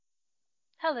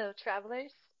Hello,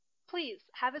 travelers. Please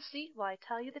have a seat while I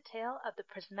tell you the tale of the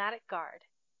Prismatic Guard.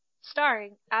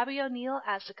 Starring Abby O'Neill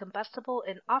as the combustible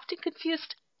and often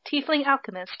confused tiefling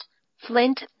alchemist,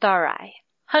 Flint Tharai.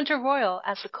 Hunter Royal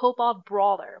as the kobold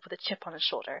brawler with a chip on his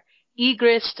shoulder,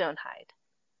 Ygritte Stonehide.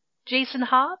 Jason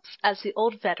Hobbs as the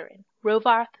old veteran,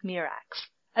 Rovarth Mirax,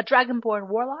 a dragonborn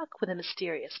warlock with a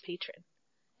mysterious patron.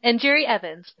 And Jerry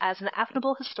Evans as an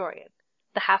affable historian,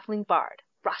 the halfling bard,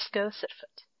 Roscoe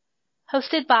Sitfoot.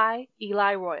 Hosted by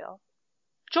Eli Royal.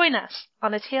 Join us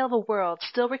on a tale of a world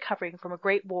still recovering from a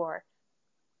great war.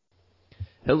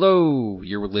 Hello,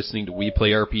 you're listening to We Play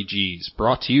RPGs,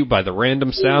 brought to you by the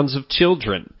Random Sounds of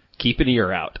Children. Keep an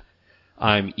ear out.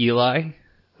 I'm Eli,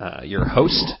 your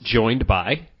host, joined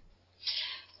by...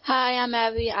 Hi, I'm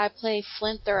Abby. I play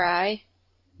Flint Tharai.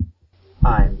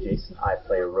 I'm Jason. I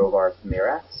play Rovarth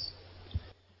Mirax.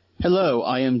 Hello,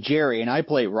 I am Jerry, and I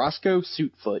play Roscoe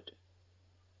Suitfoot.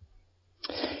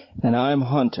 And I'm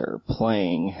Hunter,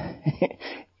 playing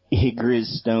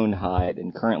Ygritte Stonehide,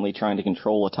 and currently trying to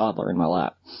control a toddler in my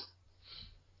lap.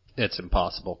 It's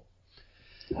impossible.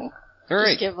 All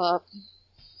right. Just give up.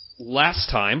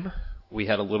 Last time, we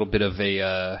had a little bit of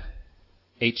a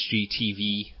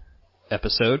HGTV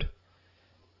episode,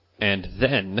 and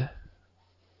then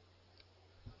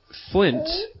Flint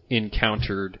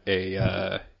encountered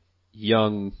a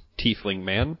young tiefling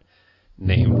man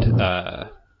named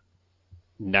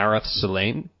Narath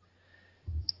Selene,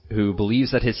 who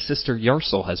believes that his sister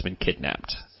Yarsel has been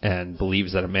kidnapped, and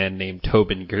believes that a man named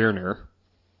Tobin Gerner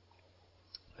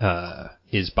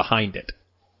is behind it.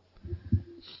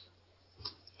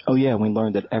 Oh yeah, we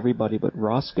learned that everybody but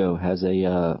Roscoe has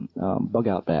a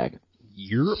bug-out bag.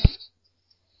 Yep.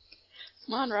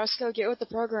 Come on, Roscoe, get with the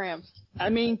program. I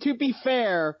mean, to be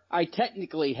fair, I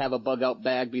technically have a bug-out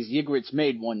bag because Ygritte's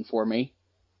made one for me.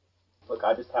 Look,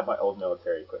 I just have my old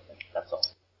military equipment. That's all.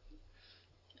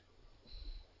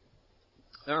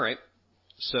 All right.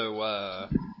 So, I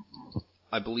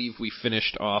believe we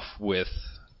finished off with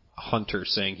Hunter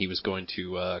saying he was going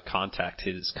to contact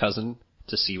his cousin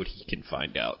to see what he can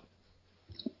find out.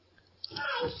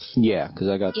 Yeah, because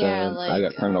I got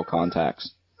criminal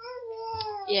contacts.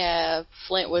 Yeah,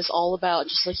 Flint was all about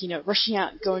just rushing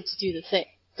out and going to do the thing,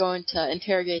 going to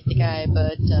interrogate the guy,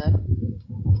 but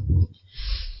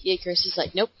Chris is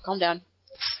like, nope, calm down.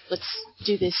 Let's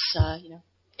do this,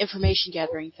 information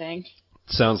gathering thing.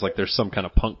 Sounds like there's some kind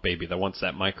of punk baby that wants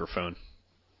that microphone.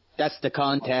 That's the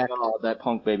contact. Oh, that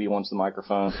punk baby wants the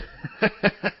microphone.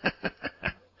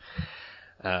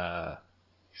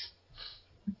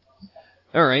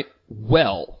 All right.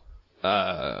 Well,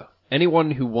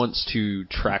 anyone who wants to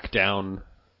track down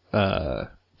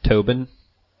Tobin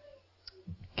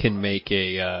can make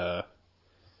a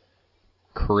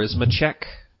charisma check.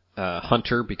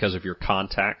 Hunter, because of your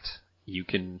contact, you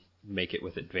can make it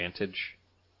with advantage.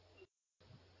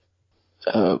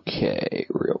 Okay,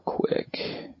 real quick.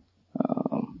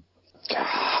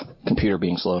 Computer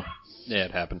being slow. Yeah,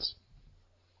 it happens.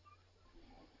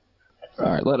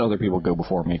 Alright, let other people go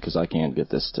before me, because I can't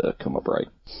get this to come up right.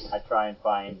 I try and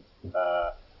find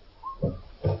the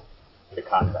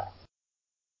contact.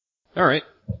 Alright.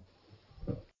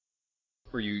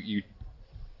 Where you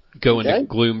go into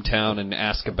Gloomtown and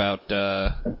ask about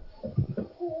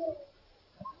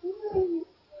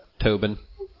Tobin.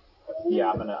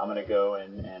 Yeah, I'm gonna go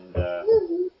and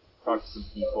talk to some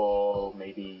people.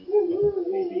 Maybe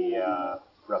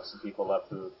rough some people up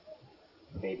who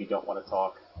maybe don't want to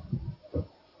talk.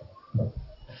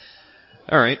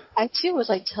 All right. I too would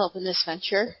like to help in this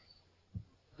venture.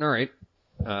 All right.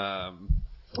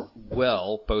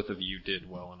 Well, both of you did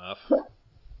well enough.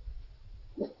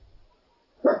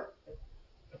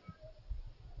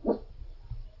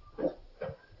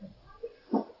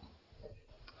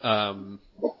 All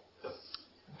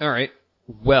right.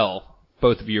 Well,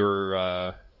 both of you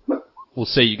are, we'll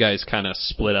say you guys kind of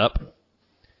split up.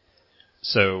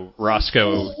 So,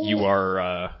 Roscoe, you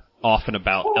are off and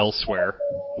about elsewhere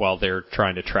while they're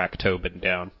trying to track Tobin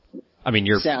down. I mean,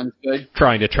 you're Sounds good.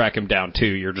 trying to track him down too,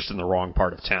 you're just in the wrong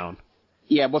part of town.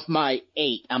 Yeah, with my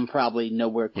 8, I'm probably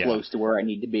nowhere close to where I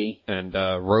need to be. And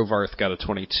Rovarth got a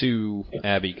 22,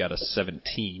 Abby got a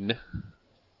 17,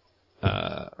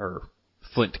 or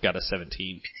Flint got a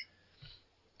 17.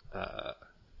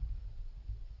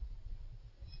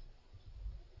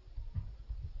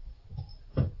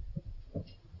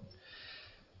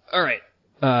 All right.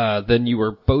 Then you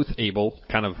were both able,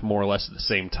 kind of more or less at the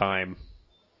same time,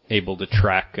 able to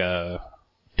track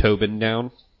Tobin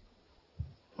down.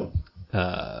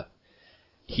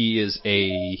 He is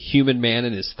a human man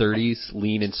in his 30s,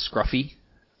 lean and scruffy.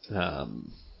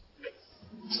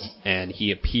 and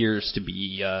he appears to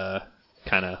be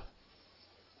kind of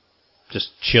just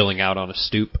chilling out on a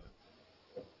stoop,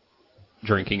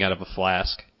 drinking out of a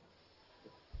flask.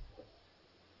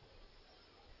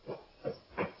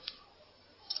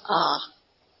 Ah.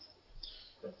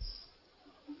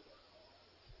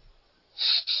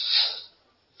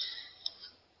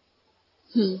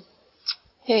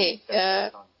 Hey,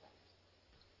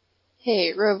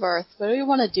 hey, Rovarth, what do we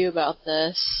want to do about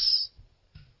this?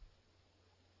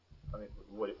 I mean,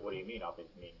 what do you mean? I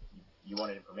mean, you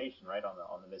wanted information, right, on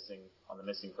the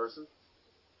missing person?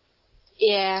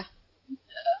 Yeah.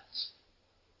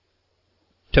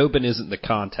 Tobin isn't the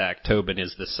contact. Tobin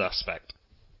is the suspect.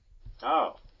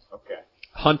 Oh, okay.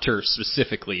 Hunter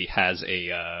specifically has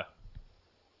a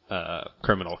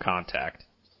criminal contact.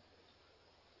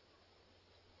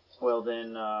 Well,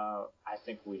 then, I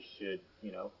think we should,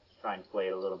 try and play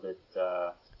it a little bit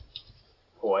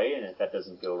coy, and if that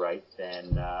doesn't go right,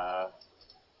 then,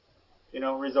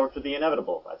 resort to the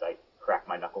inevitable as I crack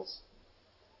my knuckles.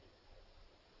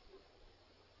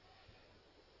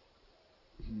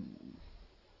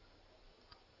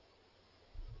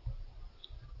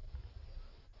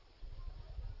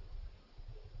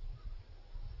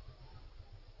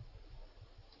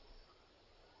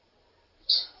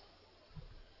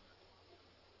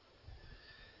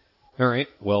 All right.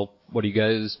 Well, what are you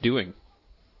guys doing?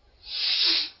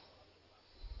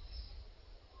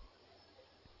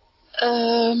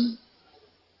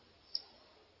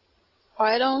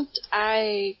 Why don't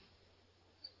I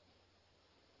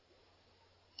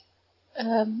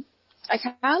I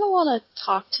kind of want to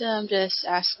talk to him, just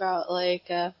ask about,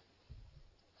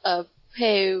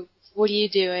 hey, what are you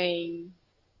doing?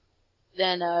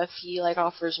 Then, if he,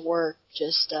 offers work,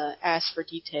 just, ask for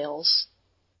details.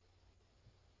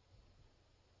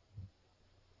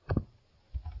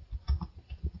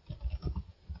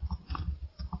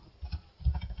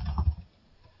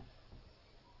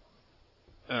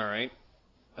 All right.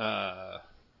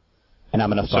 And I'm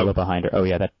gonna follow behind her. Oh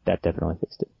yeah, that definitely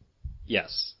fixed it.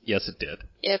 Yes, it did.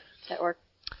 Yep, that worked.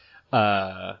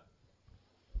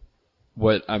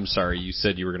 What? I'm sorry. You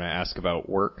said you were going to ask about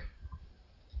work.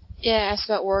 Yeah, ask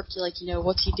about work.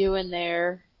 What's he doing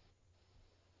there?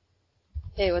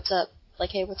 Hey, what's up?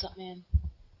 Hey, what's up, man?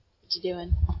 What you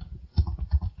doing?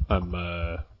 I'm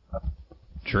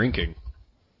drinking.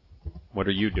 What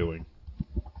are you doing?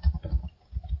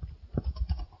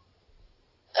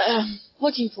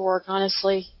 Looking for work,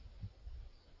 honestly.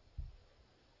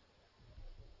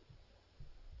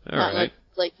 All right.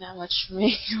 Not much for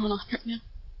me going on right now.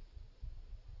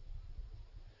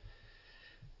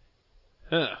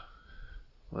 Huh.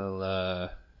 Well,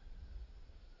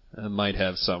 I might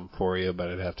have some for you, but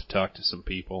I'd have to talk to some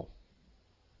people.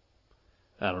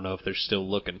 I don't know if they're still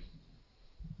looking.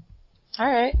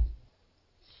 Alright.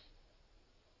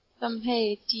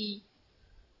 Hey,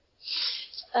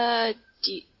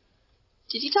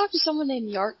 did you talk to someone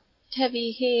named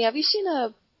Heavy? Hey, have you seen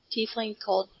a tiefling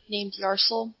named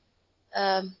Yarsel?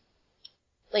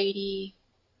 Lady,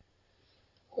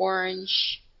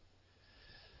 orange.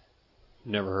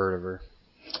 Never heard of her.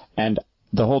 And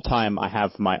the whole time I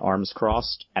have my arms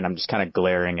crossed, and I'm just kind of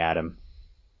glaring at him.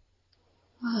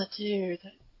 Oh, dude.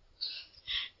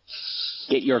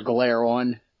 Get your glare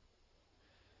on.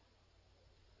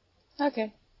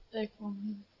 Okay.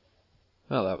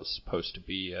 Well, that was supposed to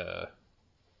be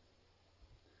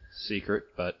secret,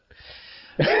 but...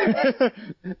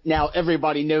 Now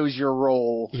everybody knows your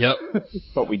role. Yep.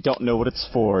 But we don't know what it's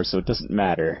for, so it doesn't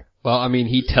matter. Well, I mean,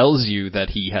 he tells you that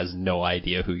he has no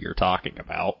idea who you're talking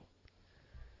about.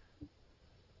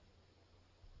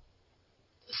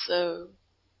 So,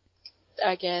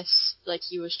 I guess,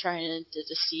 he was trying to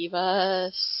deceive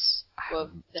us.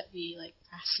 Would that be,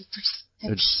 passive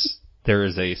perception? There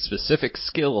is a specific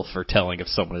skill for telling if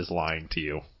someone is lying to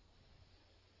you.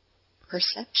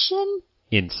 Perception?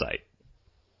 Insight.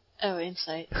 Oh,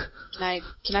 insight.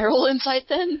 Can I roll insight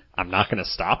then? I'm not going to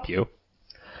stop you.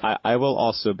 I will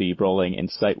also be rolling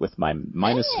insight with my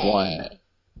 -1.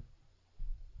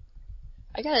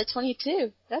 I got a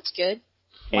 22. That's good.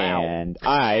 Wow. And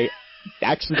I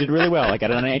actually did really well. I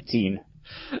got a 19.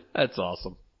 That's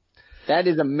awesome. That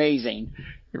is amazing.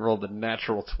 He rolled a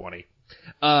natural 20.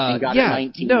 And got a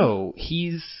 19. No,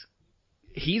 he's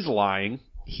lying.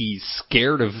 He's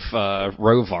scared of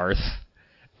Rovarth,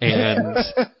 and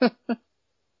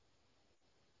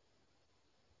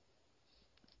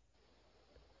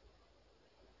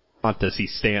not this. He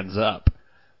stands up.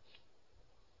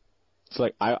 It's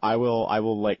I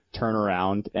will turn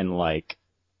around and be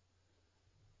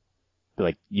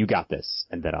like, you got this,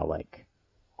 and then I'll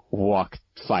walk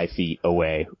 5 feet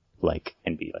away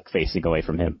and be facing away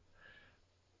from him.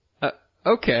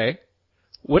 Okay.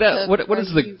 What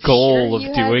is the goal of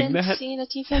doing that? Seen a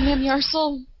tiefling named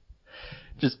Yarsel?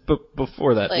 Just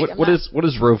before that, Like, what is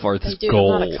Rovarth's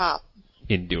goal I'm not a cop.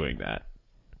 in doing that?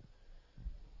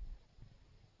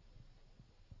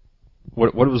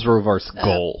 What was Rovarth's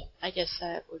goal? I guess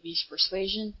that would be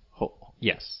persuasion. Oh,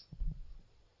 yes.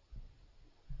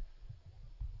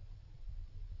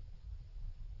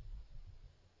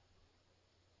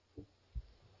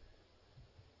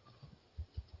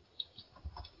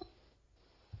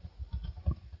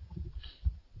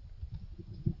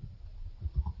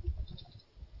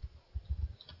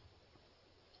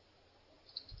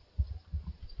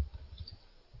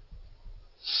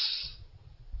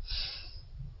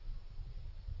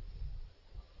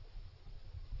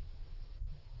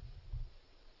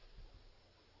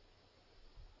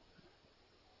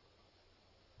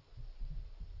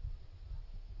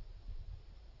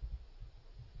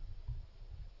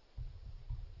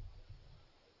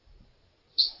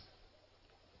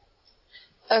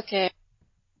 Okay.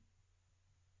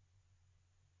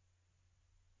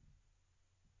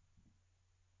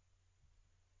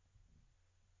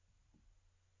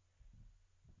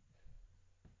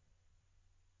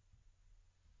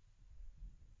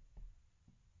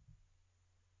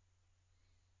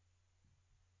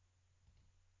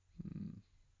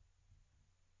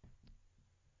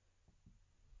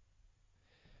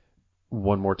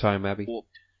 One more time, Abby.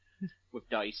 With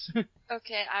dice.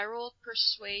 Okay, I rolled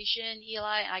persuasion,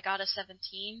 Eli, and I got a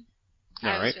 17. All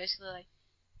I was right. basically like,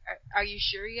 are you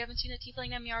sure you haven't seen a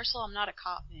tiefling named Yarsel? I'm not a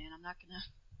cop, man. I'm not gonna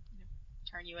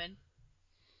turn you in.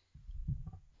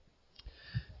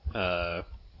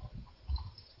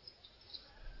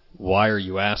 Why are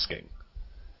you asking?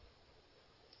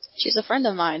 She's a friend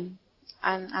of mine.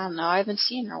 I don't know. I haven't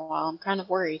seen her in a while. I'm kind of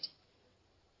worried.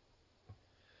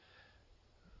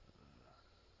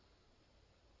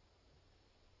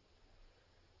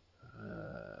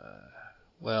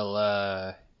 Well,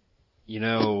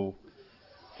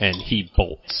 and he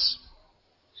bolts.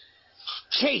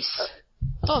 Chase!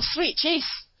 Oh, sweet.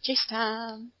 Chase. Chase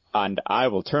time. And I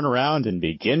will turn around and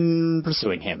begin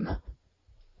pursuing him.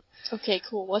 Okay,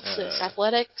 cool. What's this?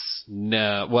 Athletics?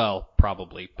 No, well,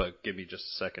 probably, but give me just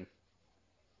a second.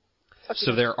 Okay.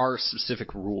 So there are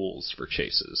specific rules for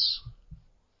chases.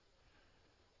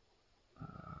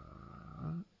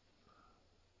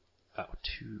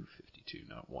 252,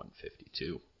 not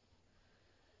 152.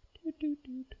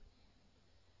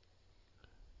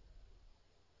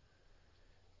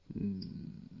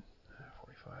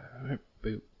 45.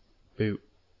 Boop, boop,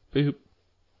 boop.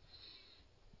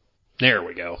 There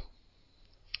we go.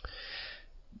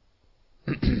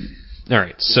 All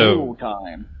right, so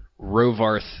time.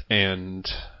 Rovarth and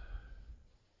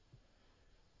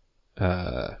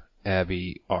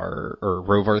Abby or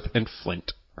Rovarth and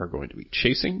Flint are going to be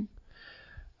chasing.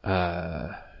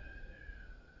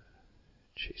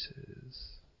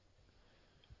 Chases.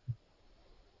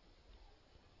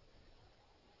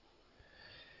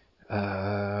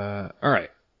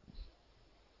 Alright.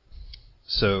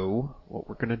 So, what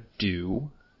we're going to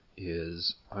do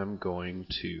is I'm going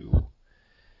to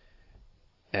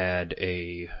add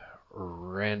a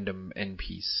random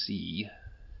NPC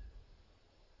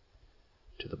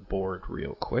to the board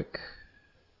real quick.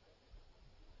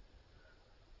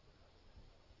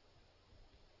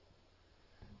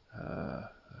 That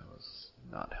was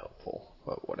not helpful,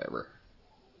 but whatever.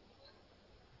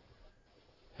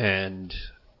 And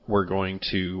we're going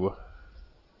to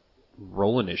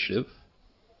roll initiative.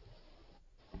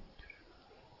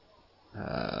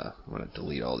 I'm going to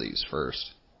delete all these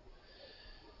first.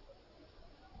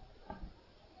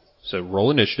 So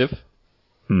roll initiative.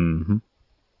 Mm-hmm.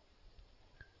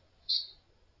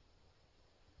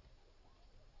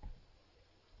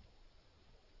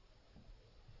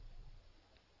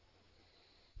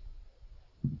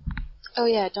 Oh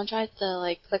yeah, don't I have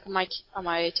to click on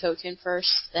my token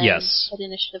first, then Yes. hit the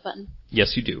initiative button?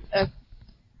 Yes, you do.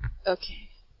 Okay.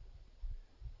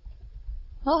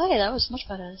 Oh hey, that was much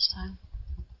better this time.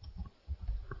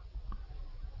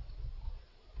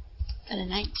 Got a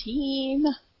 19.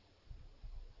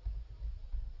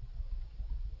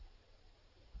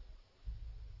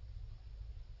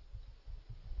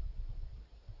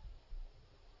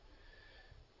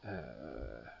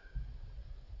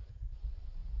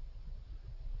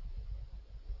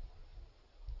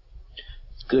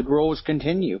 Good rolls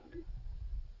continue.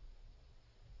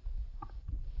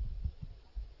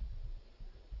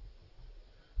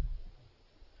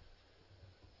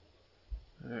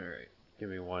 Alright, give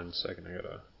me 1 second. I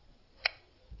gotta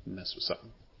mess with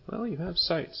something. Well, you have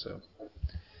sight, so.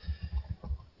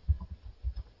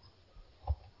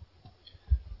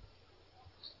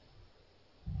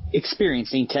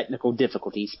 experiencing technical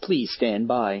difficulties. Please stand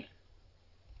by.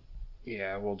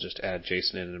 Yeah, we'll just add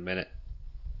Jason in a minute.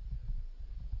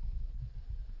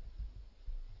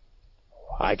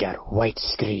 I got white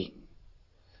screen.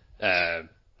 I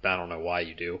don't know why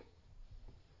you do.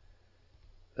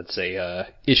 That's a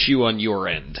issue on your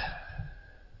end.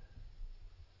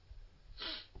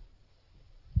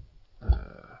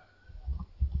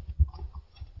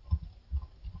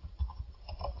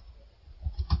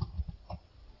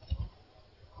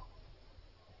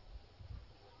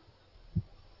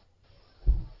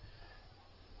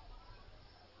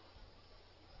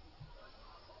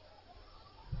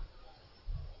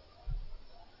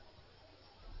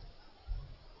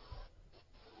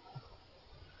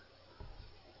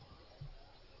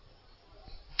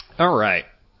 All right.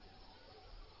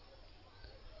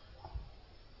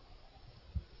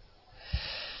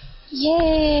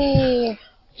 Yay!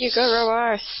 You go,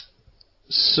 Robarth.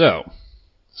 So.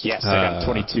 Yes, I got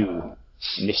 22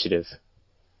 initiative.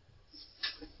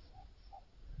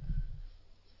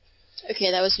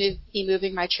 Okay, that was me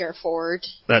moving my chair forward.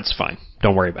 That's fine.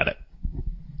 Don't worry about it.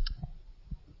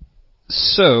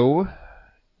 So,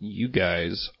 you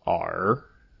guys are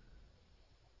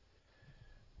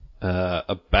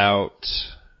about...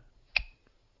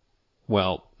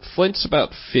 Well, Flint's about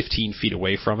 15 feet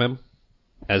away from him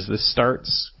as this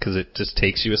starts, because it just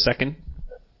takes you a second.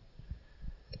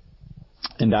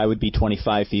 And I would be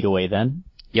 25 feet away then?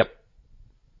 Yep.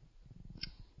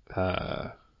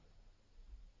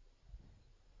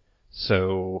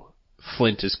 So,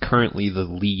 Flint is currently the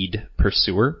lead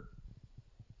pursuer.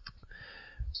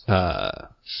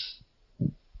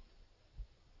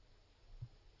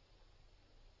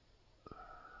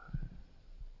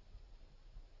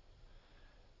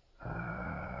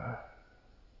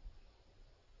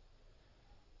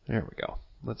 There we go.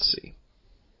 Let's see.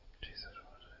 Jesus.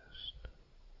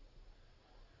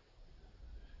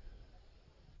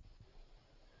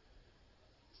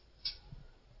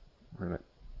 We're going to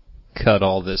cut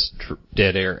all this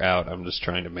dead air out. I'm just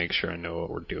trying to make sure I know what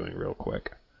we're doing real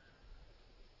quick.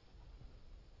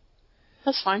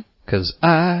 That's fine. Because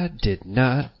I did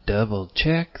not double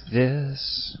check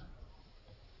this.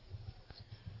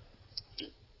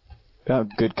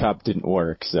 Good cop didn't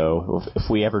work, so if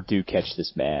we ever do catch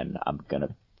this man, I'm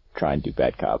gonna try and do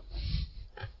bad cop.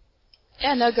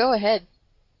 Yeah, no, go ahead.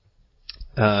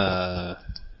 Uh,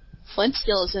 Flint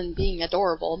skill is in being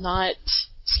adorable, not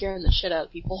scaring the shit out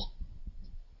of people.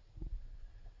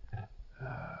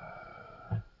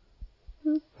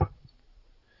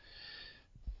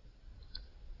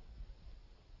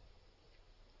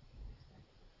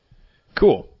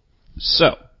 Cool.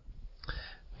 So,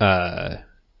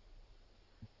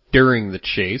 during the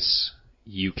chase,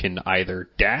 you can either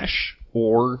dash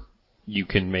or you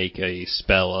can make a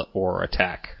spell or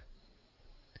attack.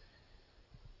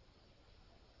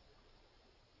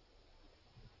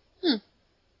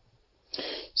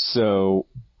 So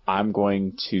I'm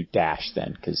going to dash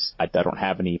then, because I don't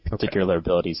have any particular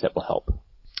abilities that will help.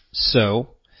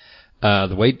 So,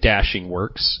 the way dashing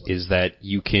works is that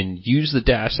you can use the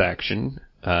dash action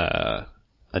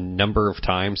a number of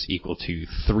times equal to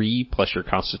 3 plus your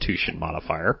Constitution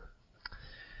modifier.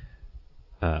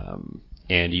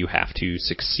 And you have to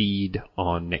succeed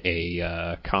on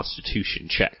a Constitution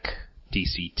check,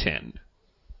 DC 10.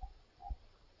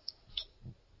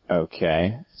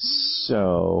 Okay,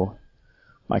 so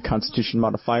my Constitution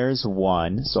modifier is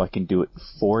 1, so I can do it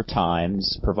 4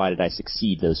 times, provided I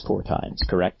succeed those 4 times,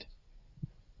 correct?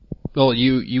 Well,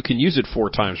 you can use it 4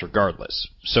 times regardless.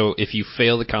 So if you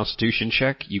fail the Constitution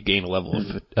check, you gain a level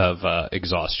of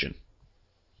exhaustion.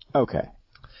 Okay.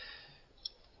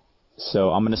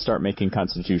 So I'm going to start making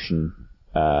Constitution.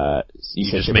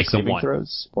 You just make them 1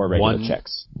 throws or regular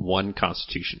checks. 1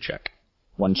 Constitution check.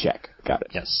 1 check. Got it.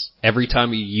 Yes. Every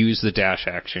time you use the dash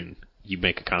action, you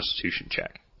make a Constitution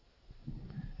check.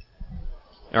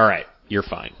 All right, you're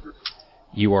fine.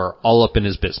 You are all up in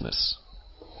his business.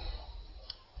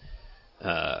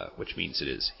 Which means it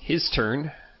is his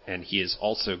turn, and he is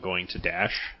also going to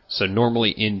dash. So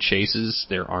normally in chases,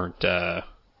 there aren't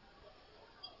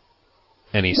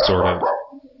any sort of...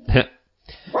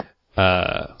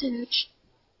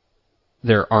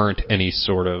 there aren't any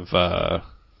sort of...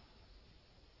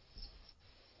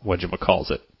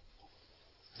 whatchamacallit?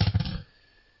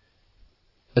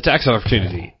 Attacks of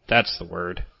opportunity. That's the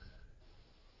word.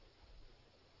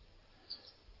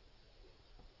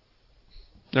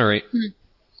 Alright.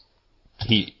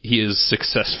 He is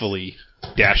successfully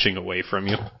dashing away from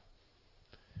you.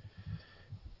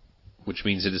 Which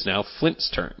means it is now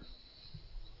Flint's turn.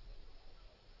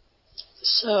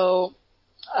 So,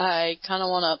 I kind of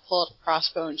want to pull out a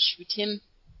crossbow and shoot him.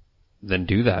 Then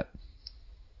do that.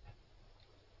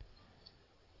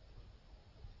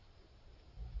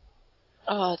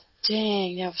 Oh,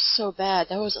 dang, that was so bad.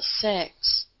 That was a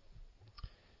 6.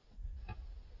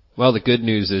 Well, the good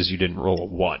news is you didn't roll a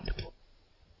 1.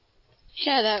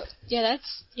 Yeah,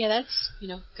 that's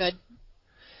good.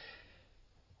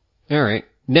 All right.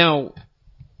 Now,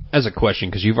 as a question,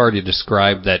 because you've already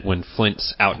described that when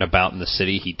Flint's out and about in the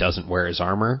city, he doesn't wear his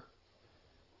armor.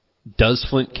 Does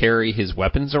Flint carry his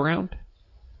weapons around?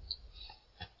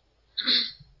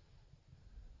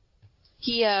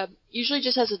 He usually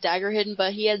just has a dagger hidden,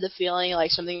 but he had the feeling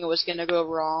like something was gonna go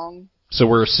wrong. So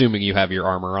we're assuming you have your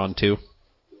armor on too?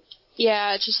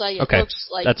 Yeah, it's just like it Okay, looks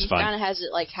like that's he fine. kind of has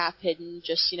it like half hidden.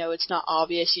 Just it's not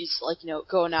obvious. He's like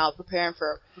going out prepared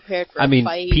for I a mean,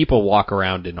 fight. people walk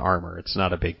around in armor. It's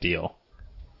not a big deal.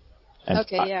 And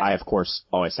Okay, yeah. I, of course,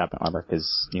 always have my armor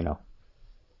because,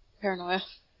 Paranoia.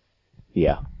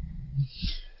 yeah.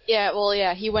 Yeah, well,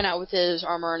 yeah, he went out with his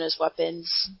armor and his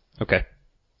weapons. Okay.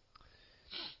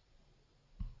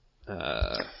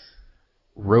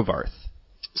 Rovarth.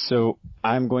 So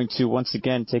I'm going to once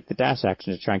again take the dash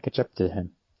action to try and catch up to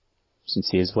him, since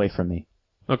he is away from me.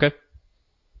 Okay.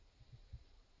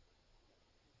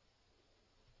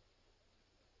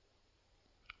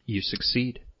 You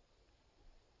succeed.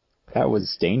 That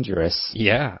was dangerous.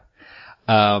 Yeah.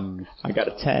 I got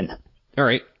a 10. All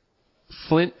right.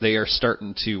 Flint, they are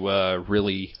starting to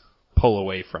really pull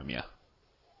away from you.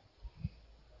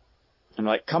 I'm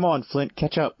like, come on, Flint,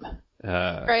 catch up.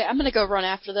 Alright, I'm gonna go run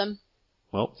after them.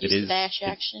 Well, Use the dash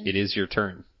action. It is your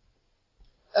turn.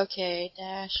 Okay,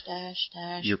 dash.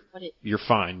 You're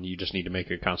fine. You just need to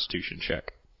make a Constitution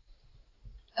check.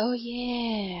 Oh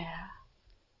yeah.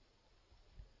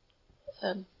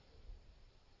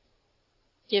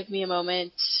 Give me a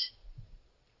moment.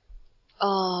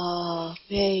 Oh,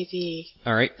 baby.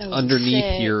 All right. That was Underneath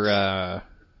 6. your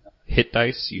hit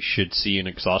dice, you should see an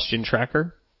exhaustion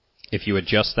tracker. If you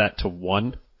adjust that to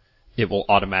 1, it will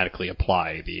automatically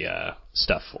apply the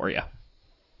stuff for you.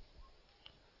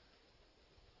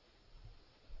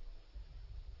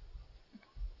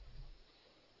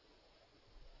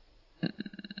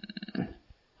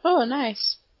 Oh,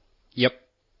 nice. Yep.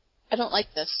 I don't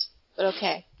like this, but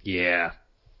okay. Yeah.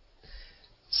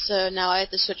 So now I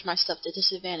have to switch my stuff to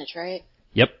disadvantage, right?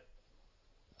 Yep.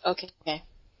 Okay.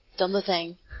 Done the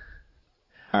thing.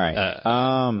 All right.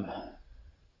 I'm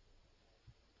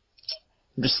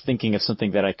just thinking of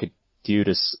something that I could do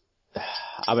to.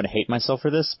 I'm gonna hate myself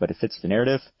for this, but it fits the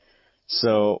narrative.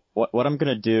 So what I'm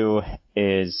gonna do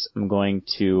is I'm going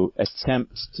to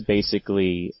attempt to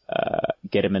basically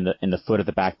get him in the foot of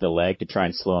the back of the leg to try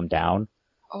and slow him down.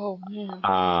 Oh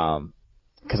man.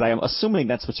 Because I am assuming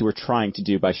that's what you were trying to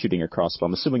do by shooting your crossbow.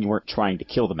 I'm assuming you weren't trying to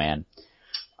kill the man.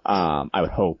 I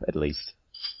would hope, at least.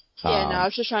 Yeah, no, I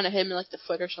was just trying to hit him in like the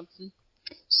foot or something.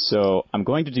 So I'm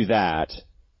going to do that.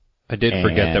 I did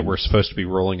forget that we're supposed to be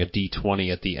rolling a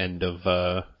d20 at the end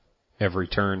of every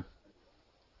turn.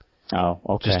 Oh,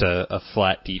 okay. Just a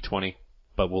flat d20,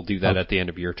 but we'll do that at the end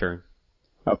of your turn.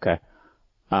 Okay.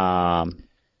 So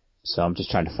I'm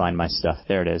just trying to find my stuff.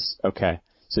 There it is. Okay.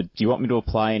 So do you want me to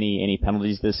apply any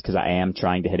penalties to this? Because I am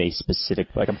trying to hit a specific...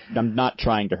 I'm not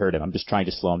trying to hurt him. I'm just trying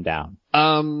to slow him down.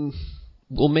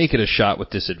 We'll make it a shot with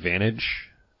disadvantage.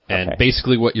 And Okay.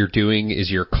 basically what you're doing is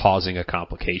you're causing a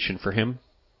complication for him.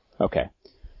 Okay.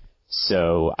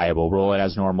 So I will roll it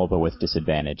as normal, but with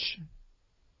disadvantage.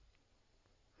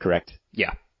 Correct?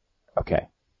 Yeah. Okay.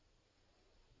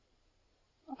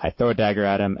 I throw a dagger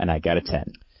at him, and I got a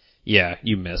 10. Yeah,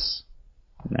 you miss.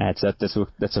 That's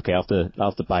okay. I'll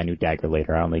have to buy a new dagger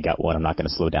later. I only got one. I'm not going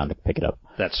to slow down to pick it up.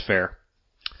 That's fair.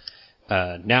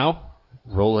 Now,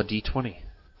 roll a d20.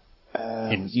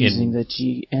 Using the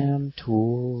GM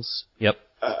tools. Yep.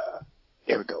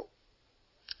 There we go.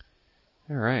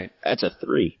 All right. That's a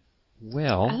 3.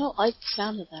 Well, I don't like the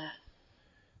sound of that.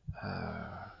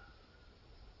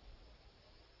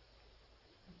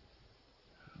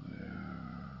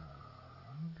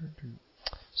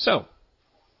 So,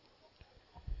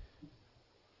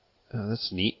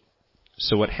 that's neat.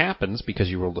 So what happens, because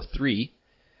you rolled a 3,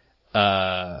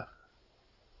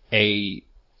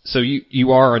 so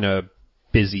you are in a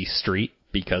busy street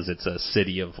because it's a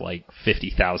city of like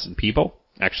 50,000 people.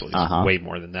 Actually, it's way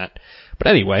more than that. But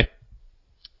anyway,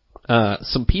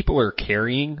 some people are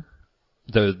carrying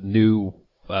the new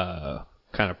kind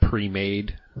of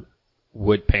pre-made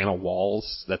wood panel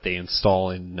walls that they install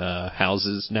in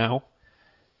houses now.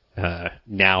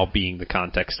 Now being the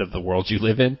context of the world you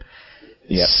live in.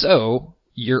 Yep. So,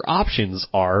 your options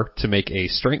are to make a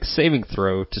strength saving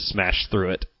throw to smash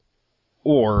through it,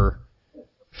 or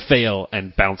fail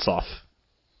and bounce off.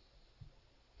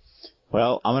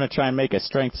 Well, I'm gonna try and make a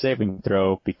strength saving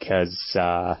throw because,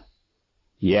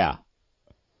 yeah.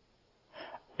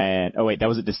 And, oh wait, that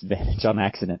was a disadvantage on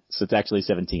accident, so it's actually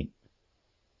 17.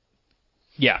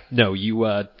 Yeah, no, you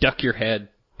duck your head,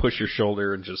 push your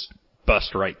shoulder, and just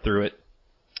bust right through it.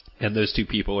 And those two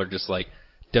people are just like,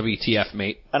 WTF,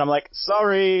 mate. And I'm like,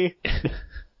 sorry! Go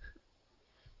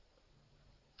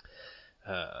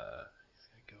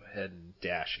ahead and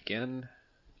dash again.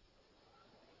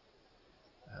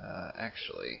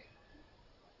 Actually...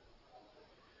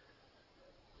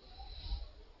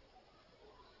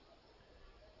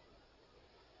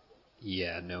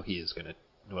 Yeah, no, he is gonna...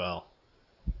 Well...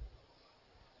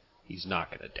 He's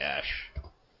not gonna dash.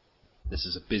 This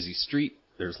is a busy street.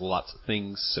 There's lots of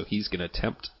things, so he's gonna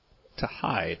attempt to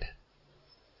hide.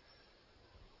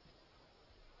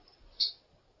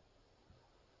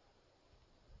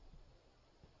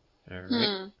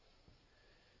 Alright.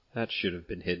 That should have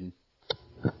been hidden.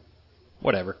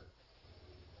 Whatever.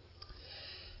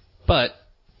 But,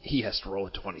 he has to roll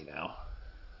a 20 now.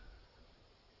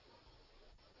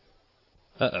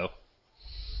 Uh-oh.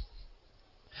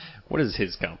 What is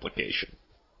his complication?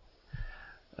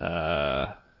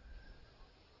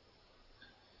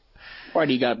 Why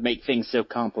do you gotta make things so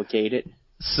complicated?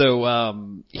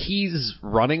 So, he's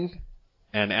running,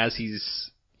 and as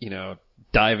he's,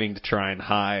 diving to try and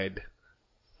hide,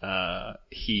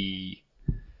 he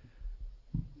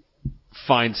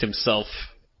finds himself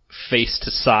face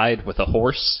to side with a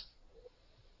horse.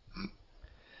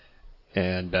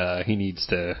 And, he needs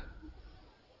to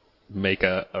make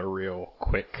a real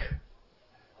quick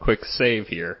save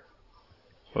here.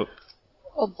 Whoop.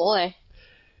 Oh boy.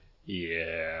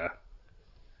 Yeah.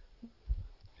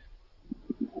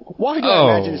 Why do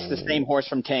I imagine it's the same horse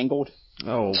from Tangled?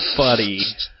 Oh, buddy.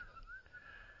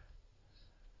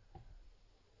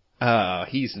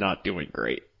 He's not doing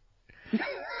great.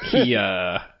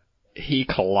 He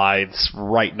collides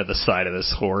right into the side of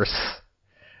this horse.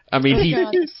 I mean,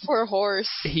 God, poor horse.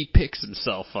 he picks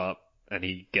himself up and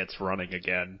he gets running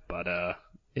again, but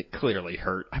it clearly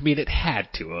hurt. I mean, it had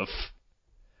to have.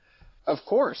 Of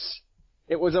course.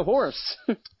 It was a horse.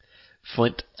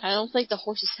 Flint. I don't think the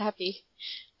horse is happy.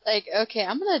 Like, okay,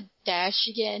 I'm gonna dash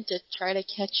again to try to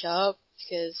catch up,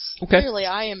 because clearly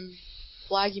I am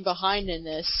lagging behind in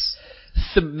this.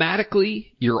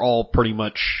 Thematically, you're all pretty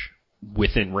much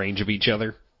within range of each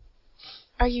other.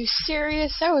 Are you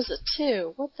serious? That was a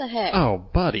 2. What the heck? Oh,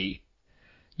 buddy.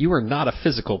 You are not a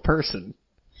physical person.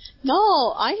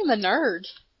 No, I am a nerd.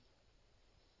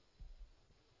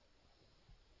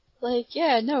 Like,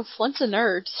 yeah, no, Flint's a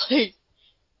nerd. Like,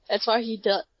 that's why he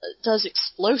does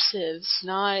explosives,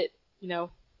 not, the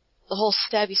whole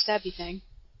stabby thing.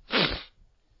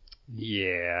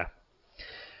 Yeah.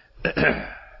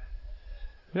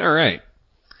 All right.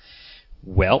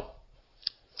 Well.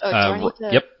 Do I need to...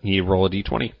 Yep, you roll a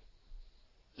d20.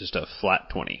 Just a flat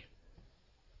 20.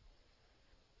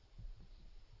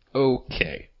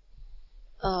 Okay.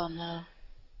 Oh, no.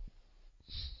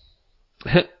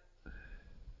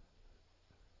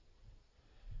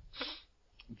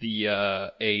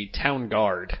 A town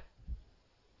guard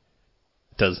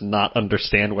does not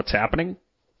understand what's happening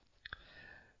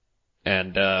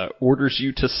and orders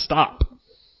you to stop.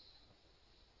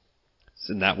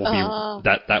 And that will be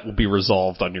that will be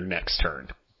resolved on your next turn.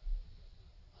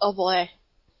 Oh boy.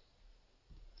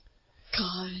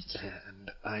 God.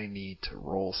 And I need to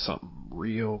roll something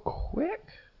real quick.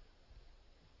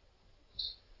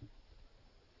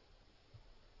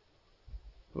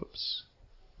 Whoops.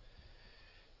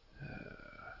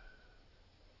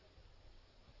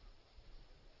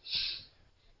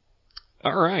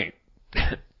 All right.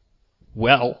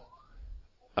 Well,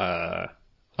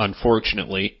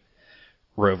 unfortunately,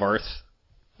 Rovarth,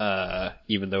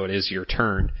 even though it is your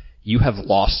turn, you have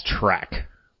lost track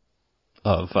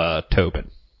of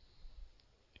Tobin.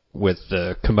 With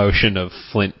the commotion of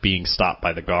Flint being stopped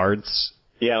by the guards.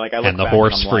 Yeah, like I look and the back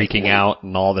horse and I'm freaking out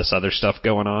and all this other stuff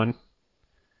going on.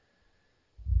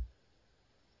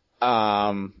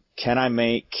 Can I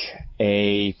make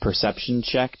a perception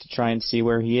check to try and see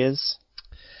where he is?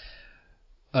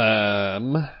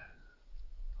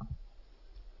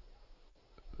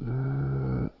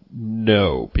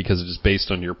 No, because it is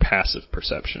based on your passive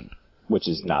perception. Which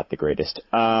is not the greatest.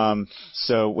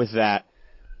 So with that,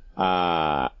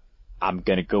 I'm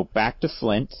gonna go back to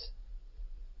Flint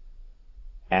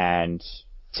and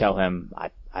tell him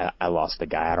I lost the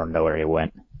guy. I don't know where he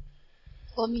went.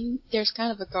 Well, I mean, there's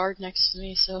kind of a guard next to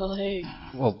me, so like,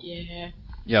 well, yeah.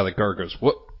 Yeah, the guard goes,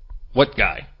 What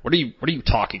guy? What are you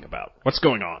talking about? What's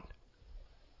going on?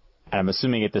 And I'm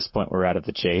assuming at this point we're out of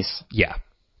the chase. Yeah.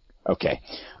 Okay.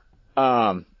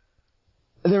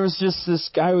 There was just this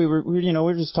guy we were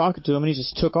just talking to him, and he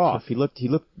just took off. He looked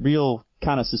real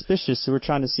kind of suspicious, so we're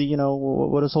trying to see,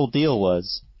 what his whole deal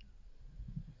was.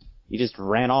 He just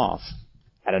ran off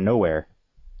out of nowhere.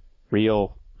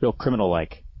 Real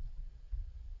criminal-like.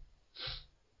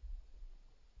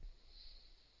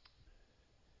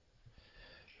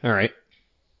 All right.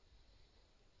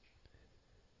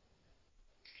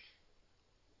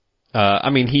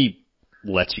 He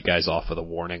lets you guys off with a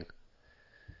warning.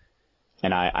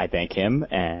 And I thank him,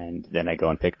 and then I go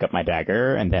and pick up my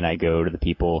dagger, and then I go to the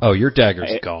people... Oh, your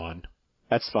dagger's gone.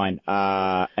 That's fine.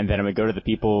 And then I'm going to go to the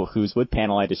people whose wood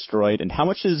panel I destroyed. And how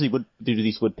much do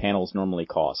these wood panels normally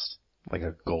cost? Like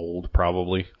a gold,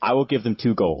 probably. I will give them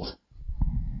 2 gold.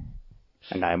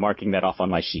 And I'm marking that off on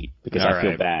my sheet, because I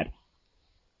feel bad.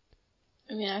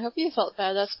 I mean, I hope you felt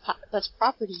bad. That's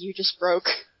property you just broke.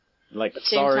 Like,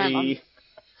 sorry.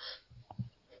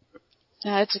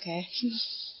 Nah, it's okay.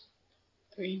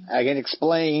 I can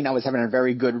explain. I was having a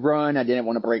very good run. I didn't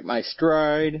want to break my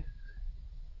stride.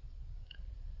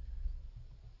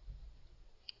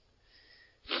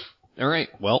 All right.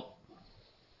 Well,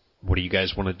 what do you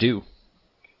guys want to do?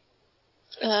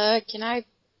 Can I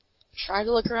try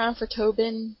to look around for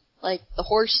Tobin? Like, the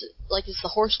horse, is the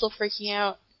horse still freaking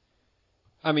out?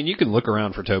 You can look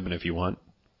around for Tobin if you want.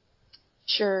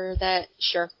 Sure,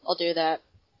 I'll do that.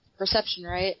 Perception,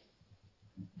 right?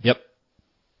 Yep.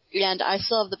 And I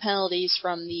still have the penalties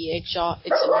from the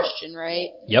exhaustion, right?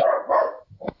 Yep.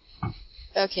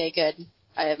 Okay, good.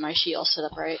 I have my sheet all set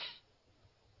up, right?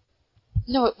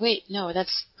 No, wait, no,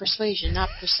 that's persuasion, not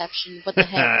perception. What the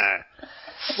heck?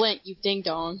 Flint, you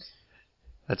ding-dong.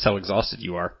 That's how exhausted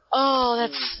you are. Oh,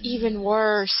 that's even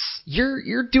worse. You're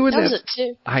doing that. That was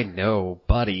a 2. I know,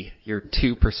 buddy. You're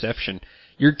 2 perception.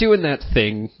 You're doing that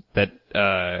thing that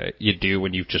you do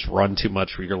when you've just run too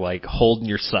much, where you're like holding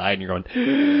your side and you're going.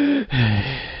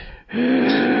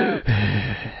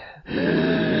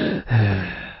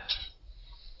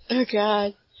 Oh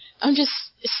God, I'm just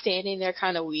standing there,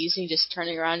 kind of wheezing, just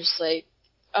turning around, just like,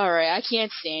 all right, I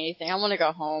can't say anything. I want to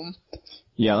go home.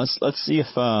 Yeah, let's see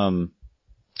if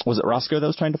was it Roscoe that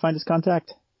was trying to find his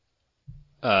contact?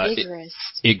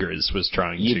 Igris was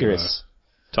trying to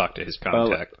talk to his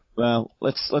contact. Well,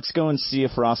 let's go and see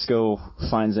if Roscoe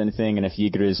finds anything, and if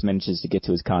Igris manages to get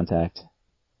to his contact.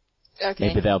 Okay.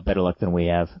 Maybe they'll have better luck than we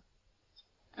have.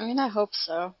 I hope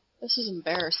so. This is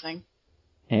embarrassing.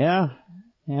 Yeah,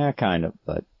 kind of,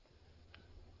 but...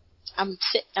 I'm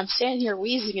standing here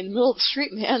wheezing in the middle of the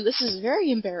street, man. This is very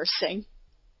embarrassing.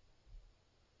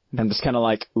 And I'm just kind of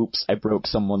like, oops, I broke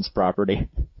someone's property.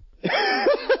 We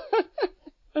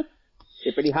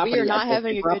are not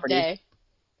having a good day.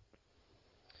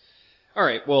 All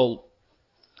right, well,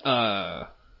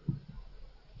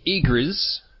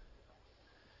 Igris,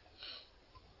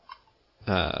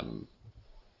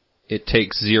 it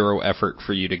takes 0 effort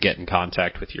for you to get in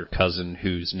contact with your cousin,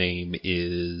 whose name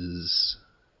is...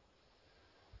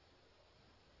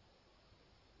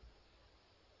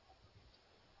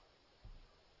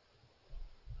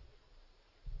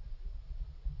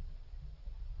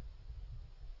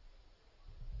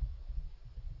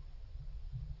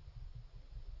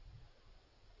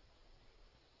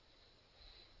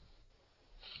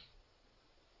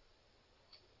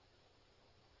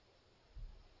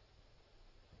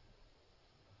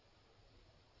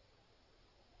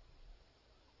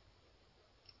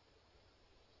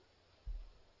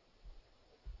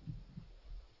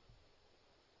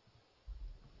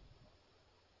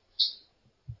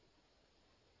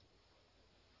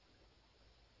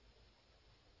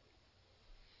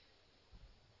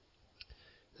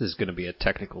 This is going to be a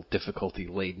technical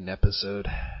difficulty-laden episode.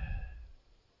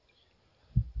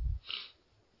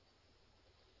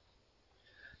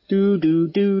 Do.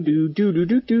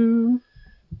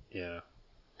 Yeah.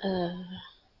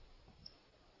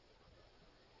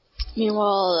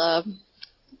 Meanwhile,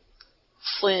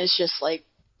 Flint is just like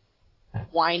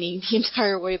whining the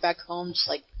entire way back home, just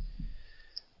like.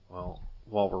 Well,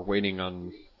 while we're waiting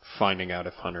on finding out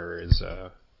if Hunter is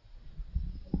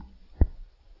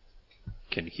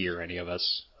can hear any of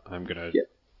us, I'm gonna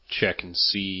check and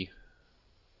see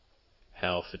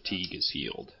how fatigue is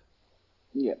healed.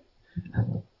 Yep.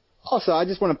 Also, I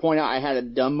just want to point out I had a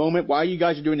dumb moment. While you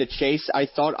guys are doing the chase, I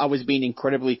thought I was being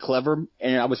incredibly clever,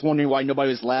 and I was wondering why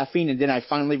nobody was laughing, and then I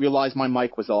finally realized my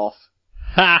mic was off.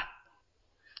 Ha!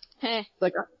 Heh.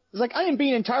 It's like I am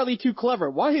being entirely too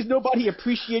clever. Why is nobody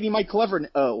appreciating my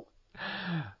cleverness? Oh.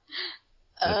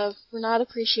 We're not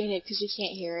appreciating it because we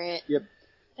can't hear it. Yep.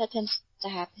 That tends to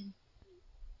happen.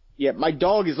 Yeah, my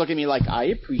dog is looking at me like, I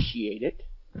appreciate it.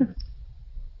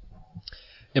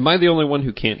 Am I the only one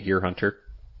who can't hear Hunter?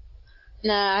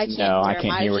 Nah, I can't hear No, I him.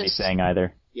 can't hear what he's saying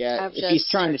either. Yeah, I've if he's just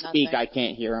trying to said speak, nothing. I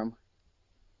can't hear him.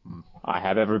 I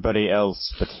have everybody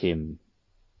else but him.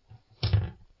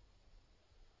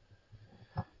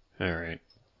 All right.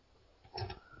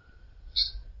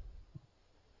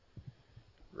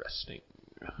 Resting.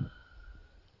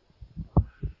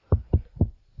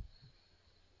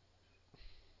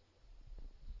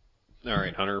 All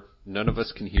right, Hunter. None of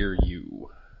us can hear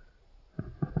you.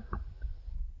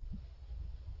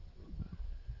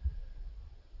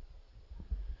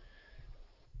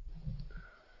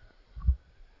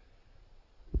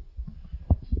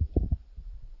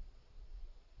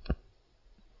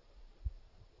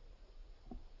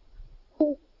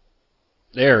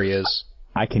 There he is.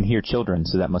 I can hear children,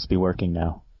 so that must be working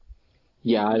now.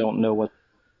 Yeah, I don't know what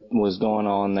was going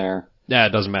on there. Yeah,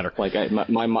 it doesn't matter. Like I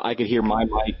could hear my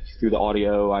mic through the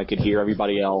audio. I could hear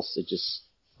everybody else. It just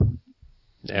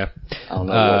Yeah. I don't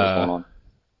know what was going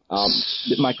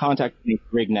on. My contact name is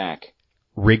Grignac.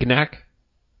 Rignac?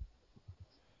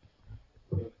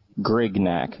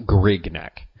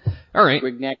 Grignac. All right.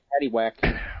 Grignac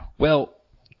Paddywhack. Well,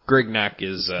 Grignac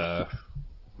is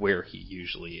where he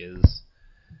usually is,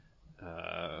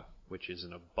 which is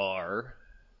in a bar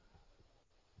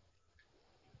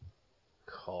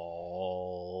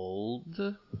called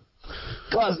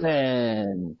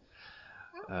Cousin.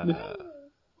 I'm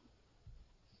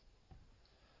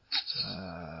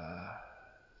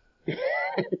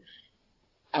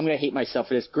gonna hate myself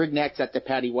for this. Grignac's at the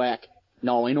Paddywhack,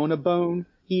 gnawing on a bone.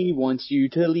 He wants you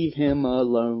to leave him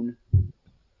alone.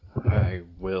 I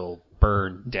will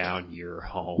burn down your You're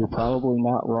home. probably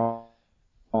not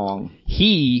wrong.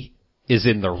 He is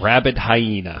in the Rabid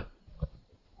Hyena.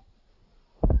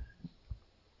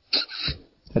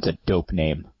 That's a dope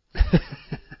name.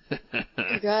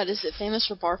 Oh god, is it famous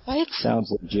for bar fights?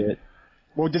 Sounds legit.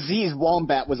 Well, Disease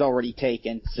Wombat was already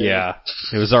taken. So Yeah,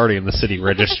 it was already in the city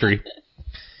registry.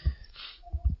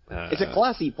 it's a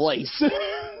classy place.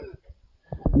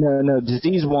 No.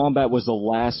 Disease Wombat was the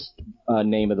last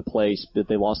name of the place, but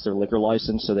they lost their liquor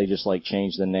license, so they just like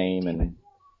changed the name and.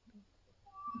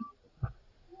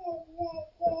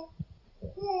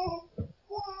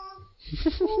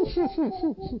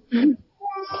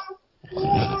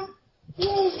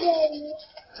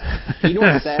 You know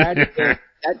what's sad?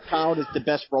 That child is the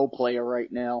best role player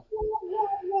right now.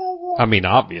 I mean,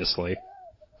 obviously.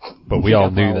 But we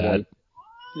all knew that.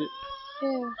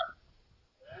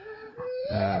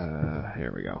 Yeah.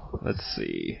 Here we go. Let's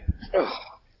see.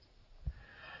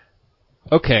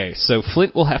 Okay, so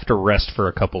Flint will have to rest for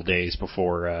a couple days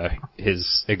before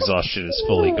his exhaustion is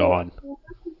fully gone.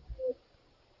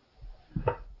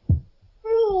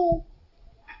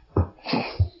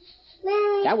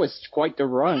 That was quite the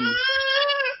run.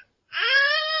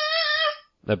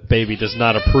 The baby does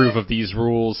not approve of these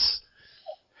rules.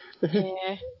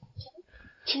 Yeah.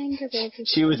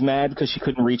 She was mad because she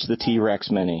couldn't reach the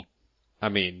T-Rex mini. I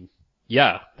mean,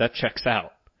 yeah, that checks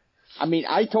out. I mean,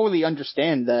 I totally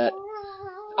understand that.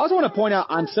 I also want to point out,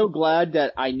 I'm so glad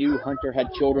that I knew Hunter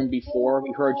had children before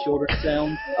we heard children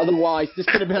sounds. Otherwise, this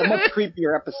could have been a much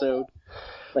creepier episode.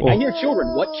 Like, I hear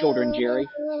children. What children, Jerry?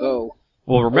 Oh.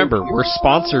 Well, remember, we're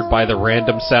sponsored by the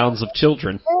Random Sounds of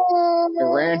Children.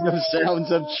 The Random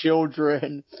Sounds of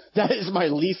Children. That is my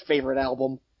least favorite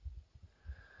album.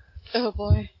 Oh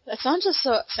boy, that sounds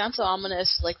so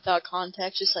ominous, like without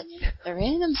context, just like the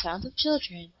random sounds of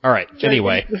children. All right.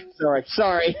 Anyway,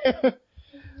 Sorry.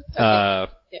 Yeah,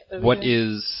 what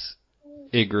is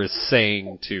Igris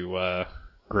saying to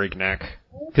Grignac?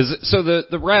 Because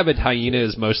the rabid hyena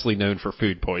is mostly known for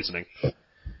food poisoning.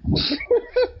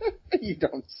 You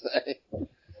don't say.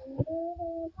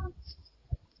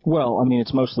 Well, I mean,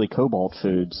 it's mostly cobalt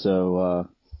food, so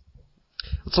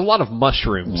It's a lot of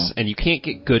mushrooms, and you can't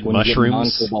get good when you get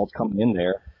mushrooms. non-cobalt coming in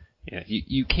there. Yeah,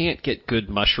 you can't get good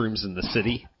mushrooms in the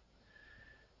city.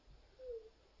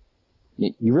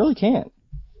 You really can't.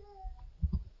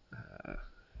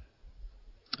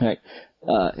 Hey,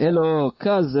 hello,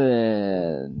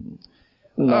 cousin.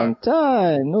 Long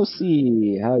time no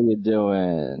see. How you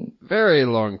doing? Very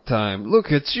long time.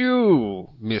 Look at you,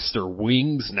 Mr.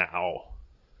 Wings now.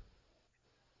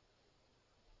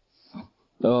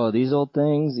 Oh, these old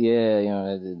things?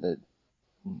 Yeah, it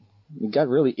got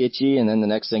really itchy, and then the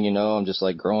next thing you know, I'm just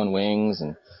like growing wings.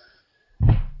 And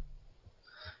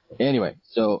anyway,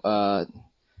 so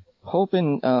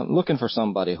looking for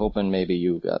somebody, hoping maybe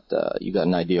you got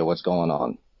an idea what's going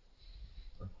on.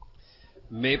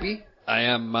 Maybe I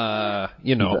am,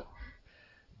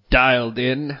 dialed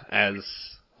in as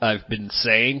I've been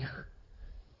saying.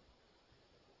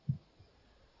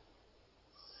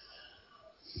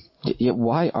 Yeah,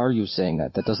 why are you saying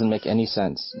that? That doesn't make any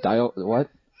sense. What?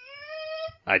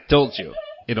 I told you.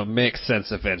 It'll make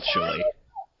sense eventually.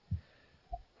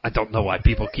 I don't know why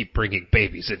people keep bringing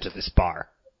babies into this bar.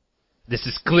 This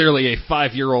is clearly a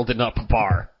 5-year-old and up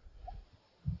bar.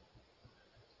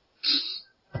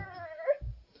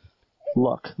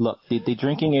 Look. The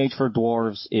drinking age for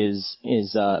dwarves is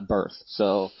birth.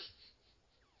 So.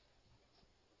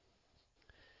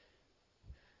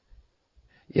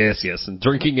 Yes, and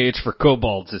drinking age for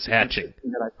kobolds is hatching.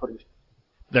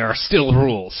 There are still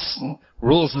rules.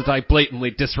 Rules that I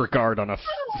blatantly disregard on a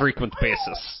frequent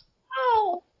basis.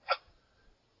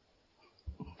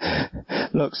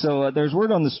 Look, so there's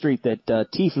word on the street that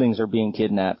tieflings are being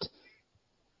kidnapped.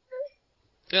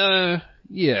 Yeah,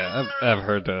 I've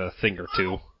heard a thing or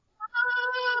two.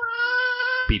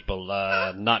 People,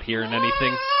 not hearing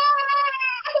anything?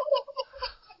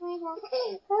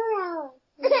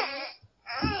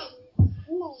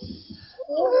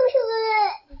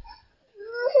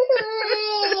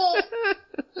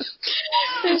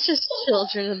 There's just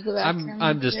children in the background.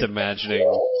 I'm just imagining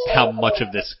how much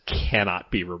of this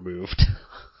cannot be removed.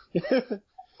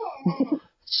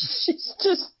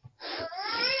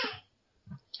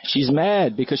 She's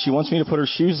mad because she wants me to put her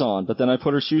shoes on, but then I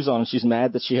put her shoes on and she's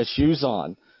mad that she has shoes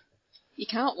on. You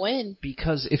can't win.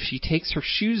 Because if she takes her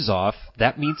shoes off,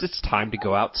 that means it's time to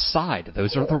go outside.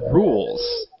 Those are the rules.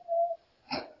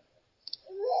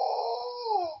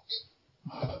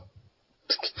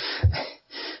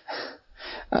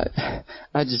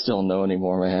 I just don't know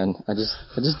anymore, man. I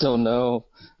just don't know.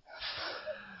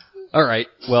 All right.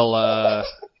 Well,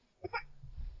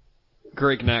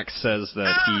 Grignac says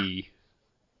that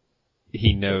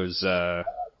he knows a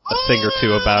thing or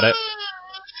two about it.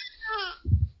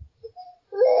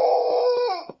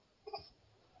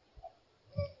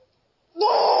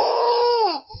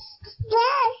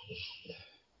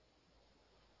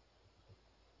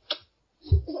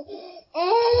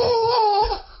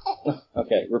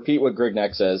 Okay, repeat what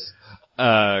Grignac says.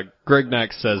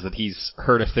 Grignac says that he's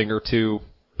heard a thing or two,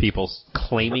 people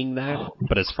claiming that,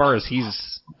 but as far as he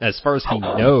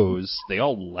knows, they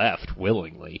all left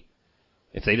willingly.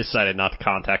 If they decided not to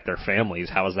contact their families,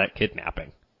 how is that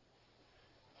kidnapping?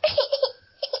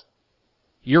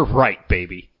 You're right,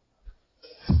 baby.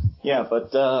 Yeah,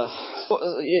 but so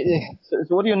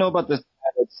what do you know about this?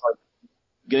 It's like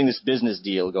getting this business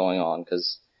deal going on,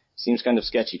 because it seems kind of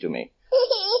sketchy to me.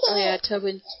 Oh yeah,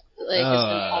 Tobin has been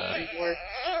offering work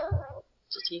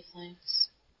to tieflings.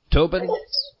 Tobin?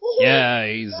 Yeah,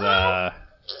 he's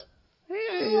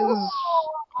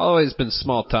always been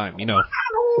small time,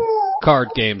 card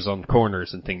games on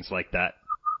corners and things like that.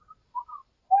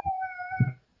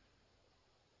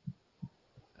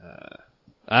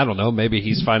 I don't know, maybe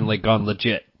he's finally gone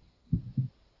legit.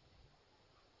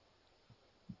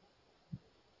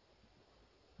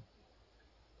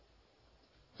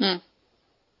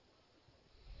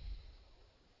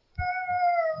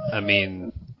 I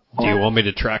mean, do you want me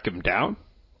to track him down?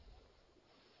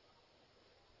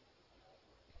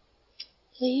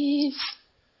 Please.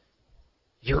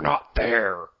 You're not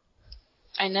there.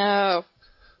 I know.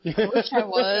 I wish I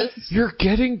was. You're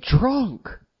getting drunk.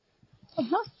 I'm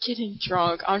not getting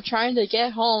drunk. I'm trying to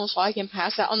get home so I can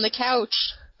pass out on the couch.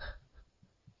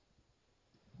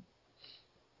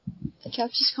 The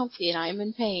couch is comfy and I am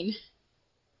in pain.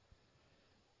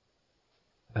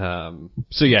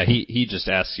 So yeah, he just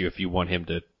asks you if you want him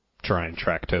to try and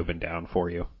track Tobin down for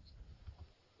you.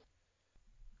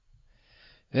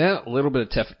 Yeah, a little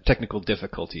bit of technical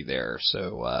difficulty there,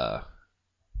 so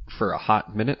for a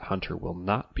hot minute, Hunter will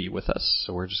not be with us,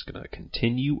 so we're just going to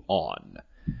continue on.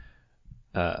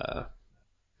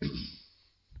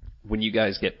 When you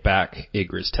guys get back,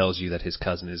 Igris tells you that his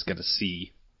cousin is going to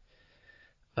see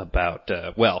about,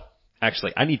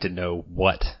 actually, I need to know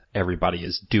what everybody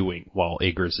is doing while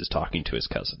Igris is talking to his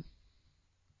cousin.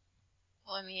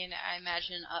 Well, I mean, I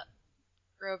imagine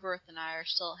Rovarth and I are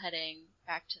still heading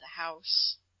back to the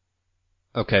house.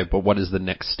 Okay, but what is the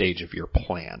next stage of your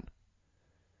plan?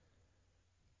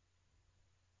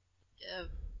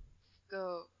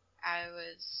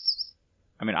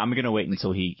 I mean, I'm gonna wait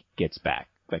until he gets back.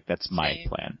 Like, that's my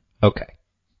plan. Okay.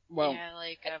 Well, yeah,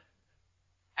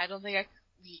 I don't think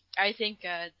I think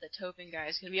the Tobin guy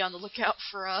is gonna be on the lookout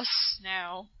for us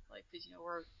now. Like, because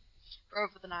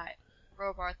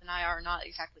Rovarth and I are not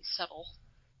exactly subtle.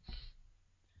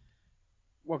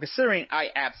 Well, considering I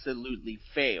absolutely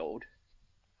failed,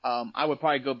 I would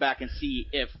probably go back and see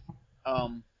if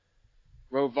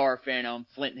Rovarth and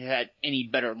Flint had any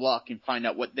better luck and find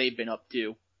out what they've been up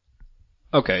to.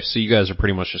 Okay, so you guys are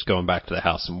pretty much just going back to the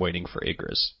house and waiting for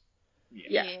Igris.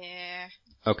 Yeah.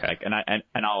 Okay. Like,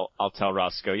 and I'll tell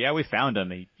Roscoe, yeah, we found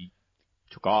him. He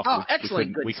took off. Oh,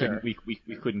 excellent, good sir.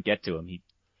 We couldn't get to him.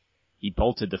 He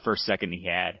bolted the first second he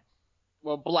had.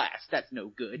 Well, blast. That's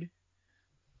no good.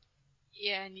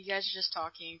 Yeah, and you guys are just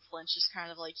talking. Flint's just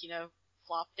kind of like,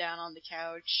 flopped down on the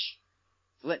couch.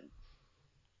 Flint.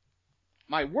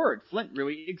 My word, Flint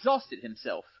really exhausted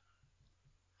himself.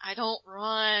 I don't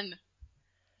run.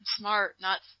 I'm smart,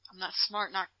 I'm not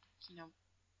smart, not,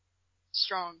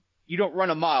 strong. You don't run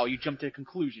a mile, you jump to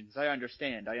conclusions. I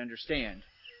understand. That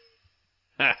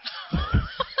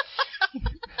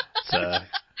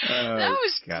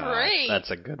was great. That's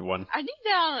a good one. I need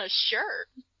that on a shirt.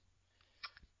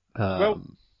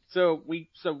 So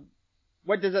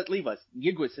what does that leave us?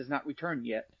 Yigwis has not returned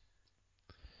yet.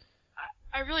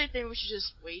 I really think we should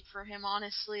just wait for him,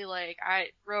 honestly. Like,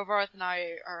 Rovarth and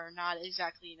I are not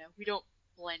exactly, we don't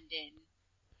blend in.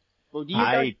 Well, do you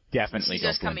I definitely he's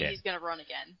don't just blend coming, in. he's gonna run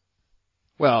again.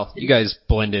 Well, you guys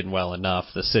blend in well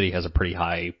enough. The city has a pretty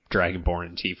high Dragonborn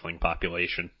and Tiefling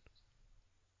population.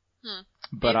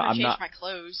 But Maybe I'm change not. my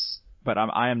clothes. But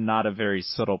I am not a very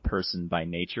subtle person by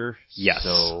nature. Yes.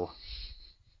 So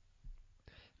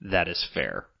that is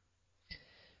fair.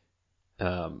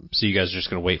 So you guys are just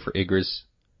going to wait for Igris?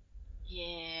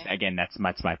 Yeah. again, that's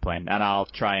my plan, and I'll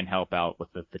try and help out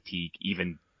with the fatigue,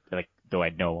 even though I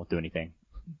know it won't do anything.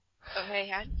 Okay,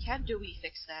 how do we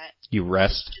fix that? You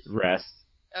rest. Rest.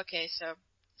 Okay, so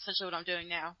essentially what I'm doing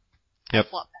now. Yep. I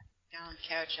flop back down on the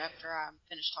couch after I'm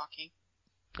finished talking.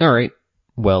 All right.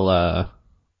 Well,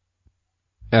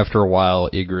 after a while,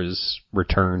 Igris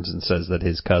returns and says that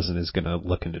his cousin is going to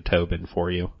look into Tobin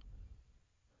for you.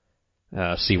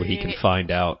 See what he can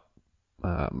find out.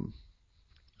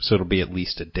 So it'll be at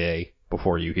least a day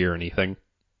before you hear anything.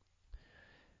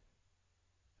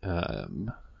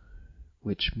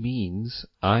 Which means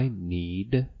I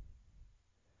need...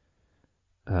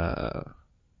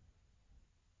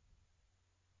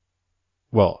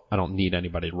 well, I don't need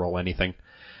anybody to roll anything.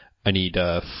 I need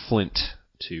Flint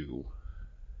to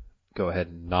go ahead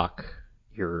and knock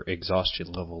your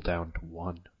exhaustion level down to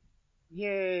 1.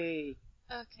 Yay!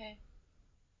 Okay.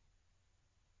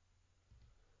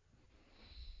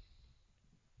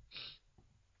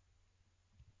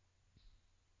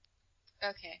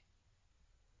 Okay.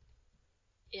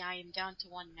 Yeah, I am down to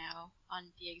 1 now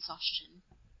on the exhaustion.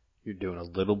 You're doing a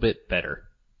little bit better.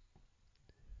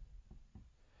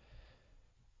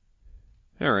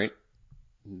 Alright.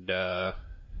 And,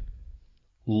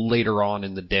 later on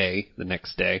in the day, the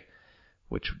next day,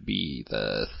 which would be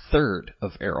the 3rd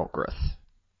of Errolgrith,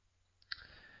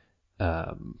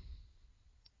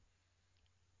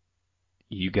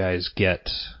 you guys get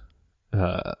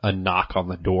a knock on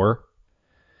the door.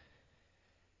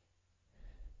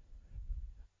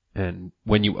 And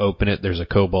when you open it, there's a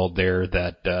kobold there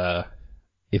that,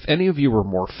 if any of you were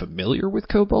more familiar with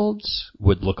kobolds,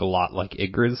 would look a lot like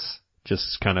Igris,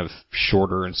 just kind of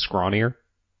shorter and scrawnier.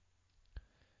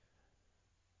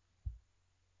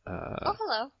 Oh,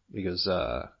 hello. He goes,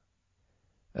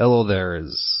 hello there,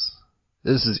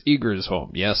 this is Igris'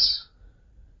 home, yes?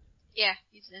 Yeah,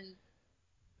 he's in.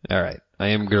 Alright, I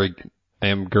am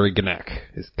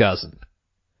Guriganek, his cousin.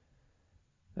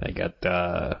 I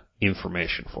got,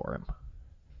 information for him.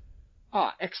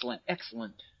 Ah, excellent,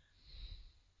 excellent.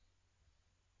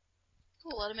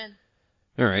 Cool, let him in.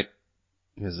 Alright.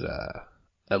 Because,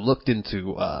 I looked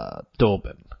into,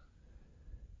 Dolben.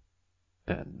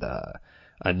 And,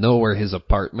 I know where his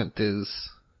apartment is,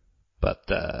 but,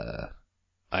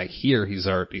 I hear he's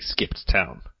already skipped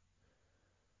town.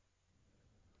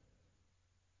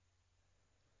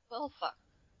 Well, fuck.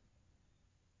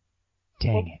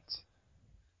 Dang it.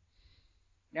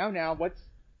 Now,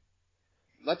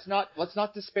 let's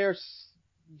not despair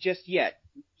just yet.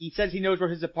 He says he knows where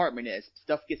his apartment is.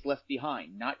 Stuff gets left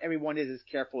behind. Not everyone is as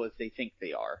careful as they think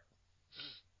they are.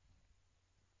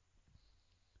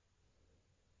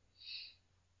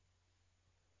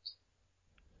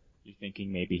 You're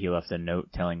thinking maybe he left a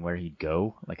note telling where he'd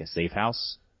go, like a safe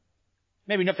house?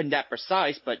 Maybe nothing that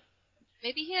precise, but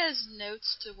Maybe he has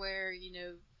notes to where,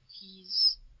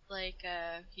 he's,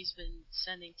 he's been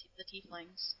sending the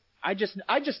tieflings. I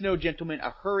just know, gentlemen, a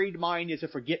hurried mind is a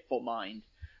forgetful mind.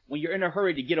 When you're in a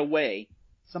hurry to get away,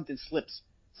 something slips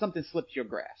your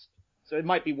grasp. So it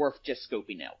might be worth just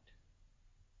scoping out.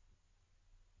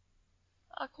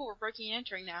 Oh, cool, we're breaking and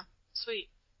entering now. Sweet.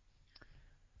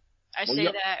 I Well, say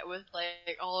yeah. that with,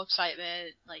 all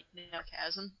excitement, no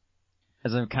sarcasm.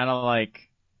 As I'm kind of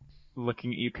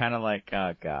looking at you, kind of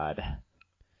oh god.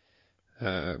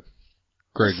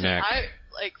 Grignac.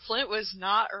 Flint was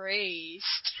not raised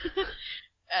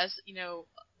as,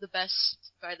 the best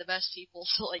by the best people.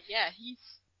 So, yeah, he's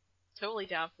totally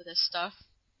down for this stuff.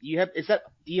 Do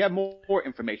you have more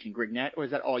information, Grignat, or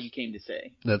is that all you came to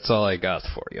say? That's all I got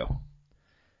for you.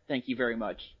 Thank you very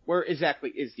much. Where exactly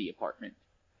is the apartment?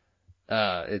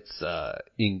 It's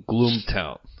in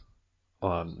Gloomtown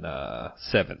on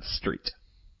 7th Street.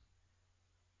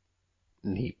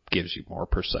 And he gives you more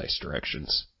precise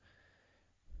directions.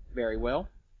 Very well.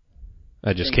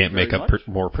 I just Thank can't you make very up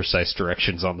more precise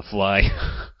directions on the fly.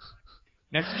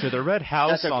 Next to the red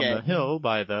house That's okay. on the hill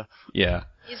by the... Yeah.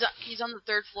 He's on the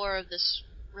 3rd floor of this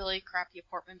really crappy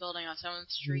apartment building on 7th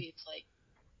Street. It's like...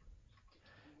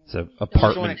 It's an He's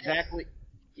apartment.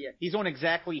 he's on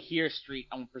exactly here street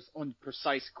on the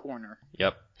precise corner.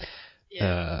 Yep.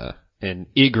 Yeah. And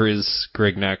Igriz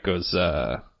Grignac goes,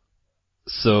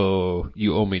 so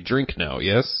you owe me drink now,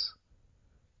 yes?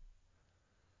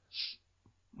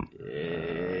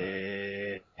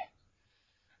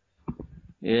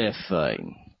 Yeah,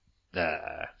 fine.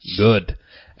 Good.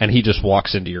 And he just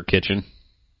walks into your kitchen.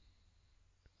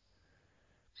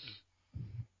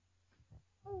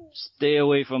 Stay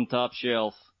away from top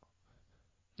shelf.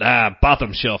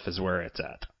 Bottom shelf is where it's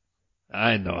at.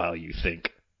 I know how you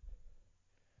think.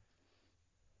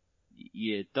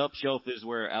 Yeah, top shelf is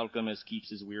where Alchemist keeps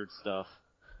his weird stuff.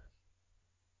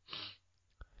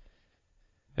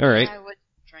 All right. I wouldn't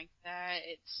drink that.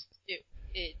 It's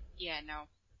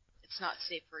not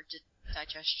safe for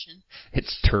digestion.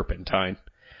 It's turpentine.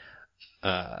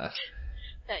 That,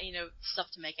 stuff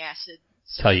to make acid.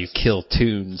 It's how you kill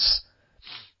tunes.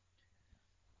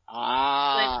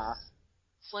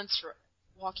 Flint's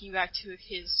walking back to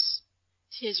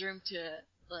his room to,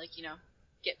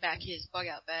 get back his bug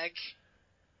out bag.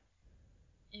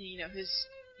 And, his,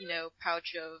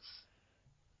 pouch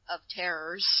of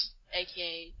terrors,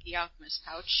 aka the Alchemist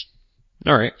pouch.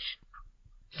 All right.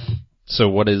 So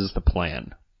what is the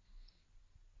plan?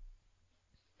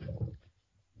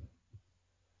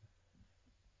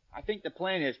 I think the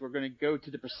plan is we're going to go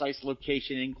to the precise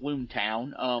location in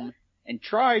Gloomtown, and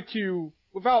try to,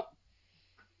 without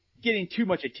getting too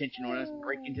much attention on us,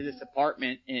 break into this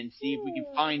apartment and see if we can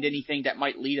find anything that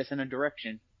might lead us in a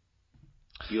direction.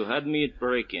 You had me at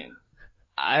break-in.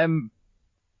 You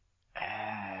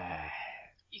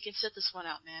can sit this one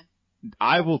out, man.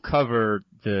 I will cover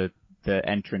the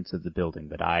entrance of the building,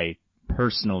 but I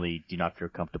personally do not feel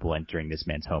comfortable entering this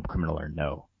man's home, criminal or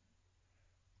no.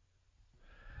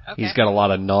 Okay. He's got a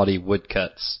lot of naughty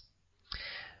woodcuts.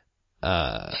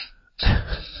 But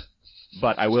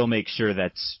I will make sure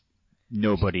that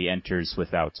nobody enters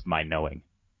without my knowing.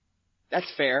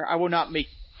 That's fair. I will not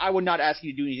ask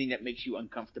you to do anything that makes you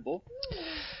uncomfortable.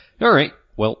 All right.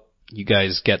 Well, you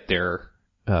guys get there.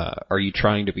 Are you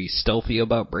trying to be stealthy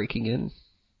about breaking in?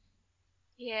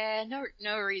 Yeah,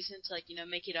 no reason to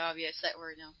make it obvious that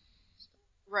we're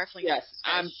rifling. Yes, this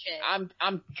guy's shit.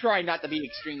 I'm trying not to be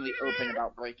extremely open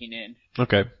about breaking in.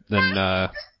 Okay. Then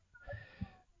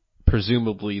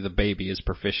presumably the baby is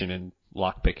proficient in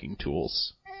lockpicking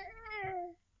tools.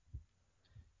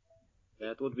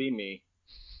 That would be me.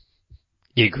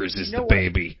 Igriz is the what?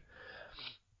 baby.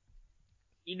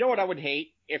 You know what I would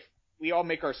hate? If we all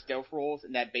make our stealth rolls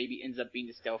and that baby ends up being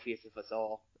the stealthiest of us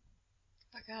all.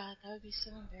 Oh god, that would be so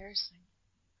embarrassing.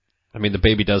 I mean, the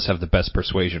baby does have the best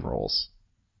persuasion rolls.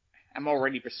 I'm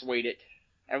already persuaded.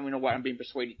 I don't even know what I'm being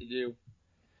persuaded to do.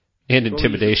 And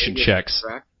intimidation checks.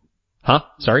 Huh?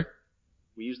 Sorry?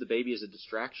 We use the baby as a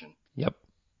distraction. Yep.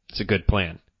 It's a good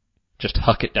plan. Just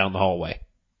huck it down the hallway.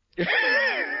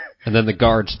 And then the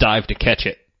guards dive to catch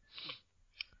it.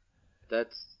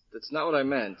 That's not what I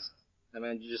meant. I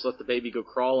meant you just let the baby go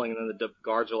crawling, and then the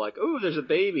guards are like, "Oh, there's a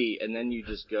baby," and then you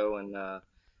just go and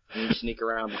you sneak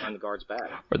around behind the guard's back.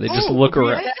 Or they just look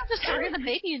around. Why not just bring the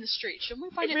baby in the street? Shouldn't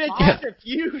we find If it? we attach a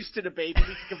fuse to the baby,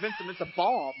 we can convince them it's a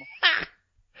bomb.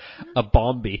 A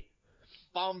bomby.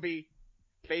 Bomby.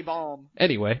 Bay bomb.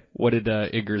 Anyway, what did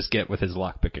Igriz get with his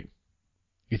lockpicking?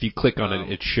 If you click on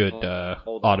it, it should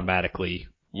automatically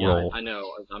roll. Yeah, I know.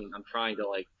 I'm trying to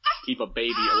keep a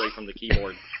baby away from the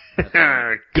keyboard.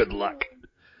 Good luck.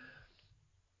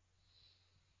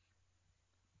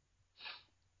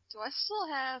 Do I still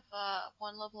have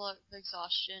one level of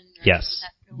exhaustion? Or Yes. does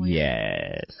that go away?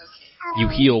 Yes. Okay. You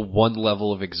heal one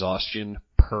level of exhaustion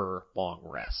per long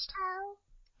rest.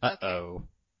 Uh-oh.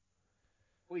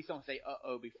 Please don't say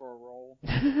uh-oh before a roll.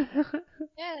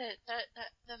 Yeah,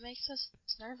 that makes us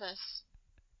nervous.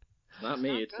 It's not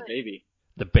me, it's the baby.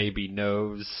 The baby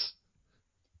knows.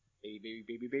 Baby,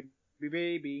 baby, baby,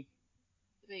 baby.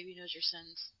 The baby knows your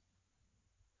sins.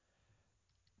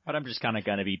 But I'm just kind of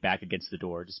gonna be back against the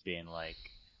door, just being like,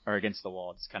 or against the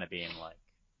wall, just kind of being like,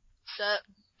 Set.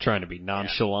 Trying to be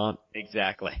nonchalant.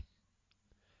 exactly.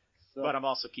 So, But I'm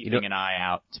also keeping an eye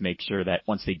out to make sure that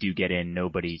once they do get in,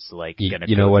 nobody's like gonna.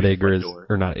 You know go what, through the front Igris, door.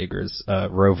 or not Igris,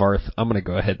 Rovarth, I'm gonna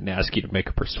go ahead and ask you to make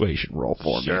a persuasion roll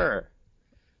for me. Sure.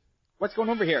 what's going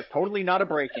over here? Totally not a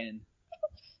break-in.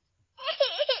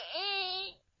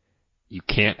 You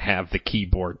can't have the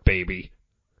keyboard, baby.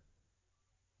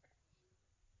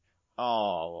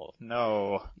 Oh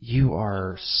no.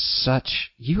 You're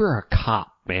a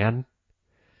cop, man.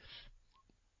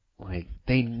 Like,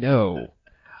 they know.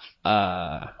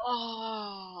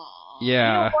 Oh.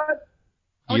 Yeah. You know what?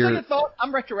 On You're- second thought,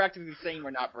 I'm retroactively saying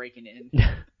we're not breaking in.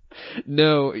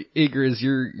 No, Igris,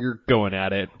 you're going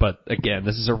at it, but again,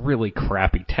 this is a really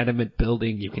crappy tenement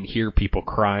building. You can hear people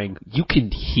crying. You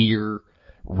can hear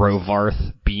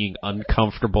Rovarth being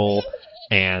uncomfortable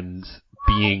and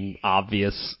being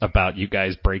obvious about you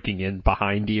guys breaking in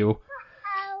behind you.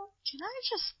 Can I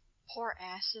just pour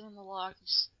acid on the lock?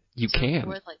 You can.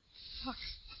 With, like, fuck.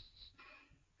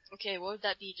 Okay, what would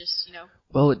that be? Just,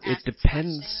 Well, it acid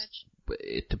depends. damage?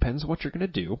 It depends what you're gonna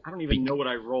do. I don't even know what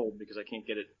I rolled because I can't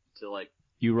get it to like.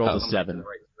 You rolled a come back to 7, the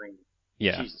right screen.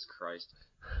 Yeah. Jesus Christ.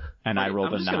 and I Okay, rolled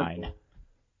I'm a just gonna 9.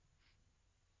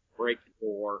 Break the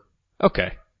door.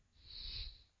 Okay.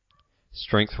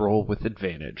 Strength roll with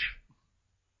advantage.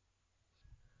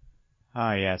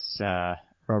 Ah, yes. Our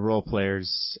role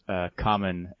player's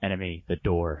common enemy, the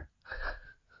door.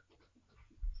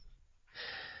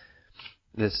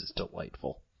 This is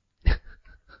delightful.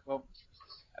 Well,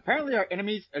 apparently our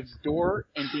enemies is door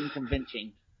and being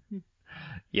convincing.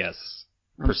 Yes.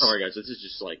 I'm sorry, guys. This is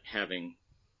just like having.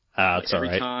 It's every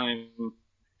alright. time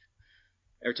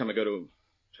I go to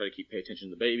try to pay attention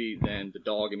to the baby, then the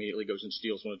dog immediately goes and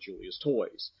steals one of Julia's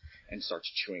toys and starts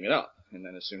chewing it up. And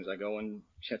then as soon as I go and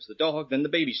catch the dog, then the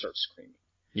baby starts screaming.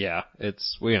 Yeah,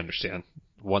 we understand.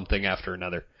 One thing after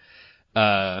another.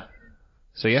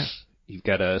 So yeah, you've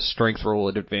got a strength roll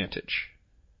at advantage.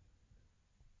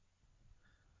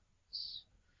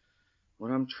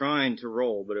 What I'm trying to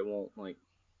roll, but it won't like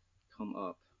come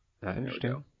up. I There we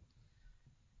understand. go.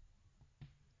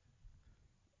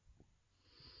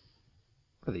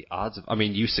 What are the odds of? I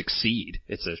mean, you succeed.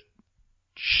 It's a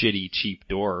shitty, cheap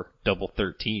door, double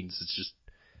 13s. It's just,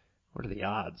 what are the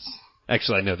odds?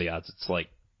 Actually, I know the odds. It's like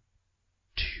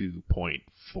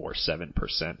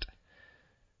 2.47%.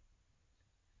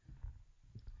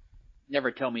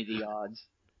 Never tell me the odds.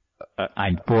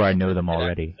 I know them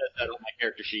already. That's on my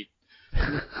character sheet.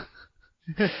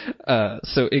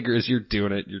 So Igris, you're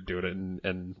doing it,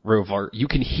 and Rovarth, you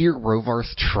can hear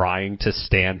Rovarth trying to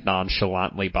stand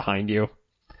nonchalantly behind you.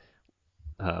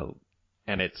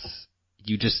 And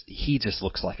he just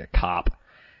looks like a cop.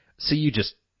 So you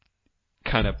just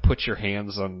kind of put your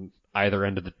hands on either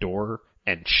end of the door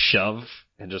and shove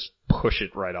and just push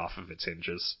it right off of its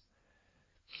hinges.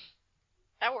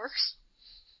 That works.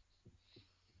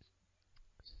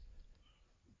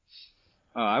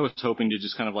 I was hoping to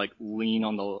just kind of like lean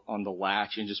on the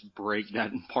latch and just break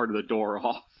that part of the door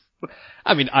off.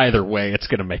 I mean, either way, it's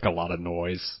gonna make a lot of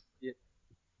noise.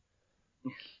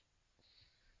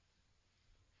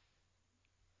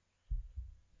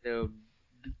 So,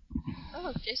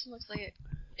 Oh, Jason looks like it.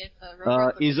 If Rovarth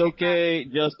looks Is like a okay,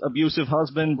 just abusive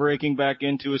husband breaking back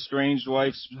into estranged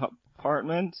wife's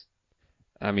apartment.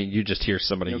 I mean, you just hear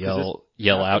somebody You know, 'cause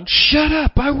yell out, "Shut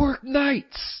up! I work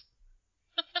nights!"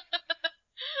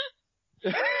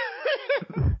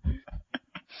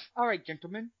 all right,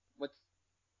 gentlemen, let's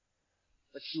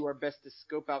do our best to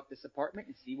scope out this apartment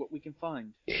and see what we can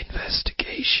find.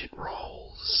 Investigation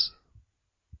rolls.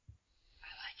 I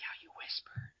like how you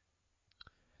whisper.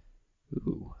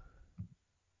 Ooh.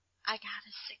 I got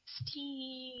a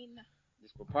 16.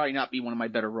 This will probably not be one of my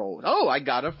better rolls. Oh, I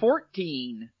got a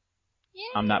 14. Yeah.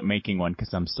 I'm not making one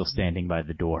because I'm still standing by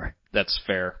the door. That's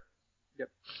fair.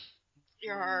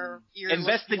 You're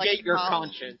Investigate like your mom.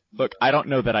 conscience. Look, I don't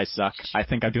know that I suck. I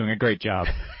think I'm doing a great job.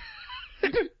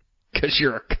 Because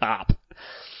you're a cop.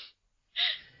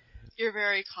 You're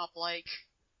very cop-like.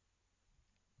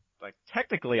 Like,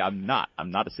 technically, I'm not. I'm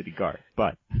not a city guard,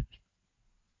 but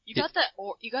You got that.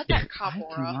 You got that cop I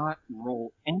aura. cannot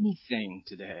roll anything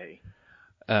today.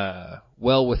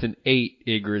 Well, with an 8,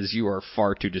 Igris, you are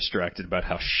far too distracted about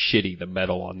how shitty the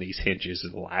metal on these hinges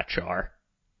and latch are.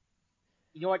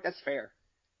 You know what? That's fair.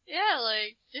 Yeah,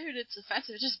 like, dude, it's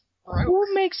offensive. It just broke.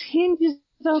 Who makes hinges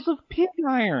out of pig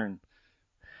iron?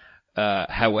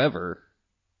 However,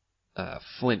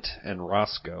 Flint and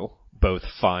Roscoe both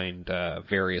find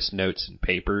various notes and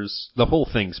papers. The whole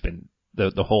thing's been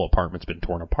the whole apartment's been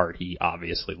torn apart. He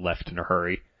obviously left in a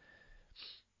hurry.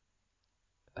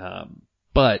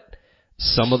 But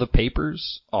some of the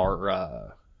papers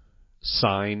are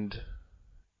signed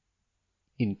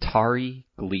Intari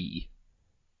Glee.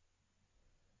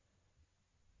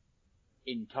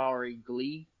 Intari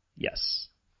Glee? Yes.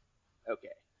 Okay.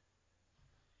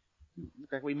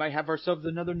 Looks like we might have ourselves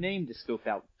another name to scope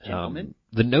out, gentlemen.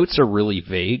 The notes are really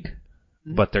vague,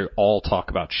 but they all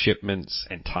talk about shipments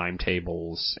and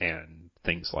timetables and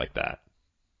things like that.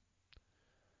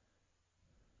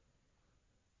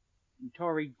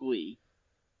 Intari Glee.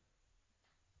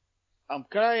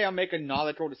 Could I make a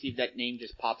knowledge roll to see if that name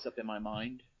just pops up in my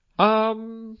mind?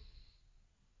 Yeah,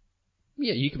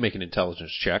 you can make an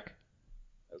intelligence check.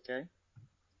 Okay.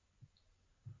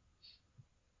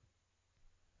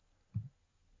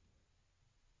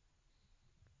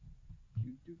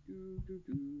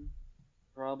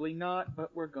 Probably not,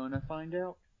 but we're gonna find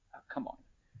out. Oh, come on.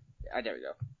 There we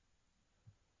go.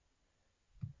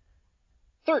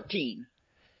 13.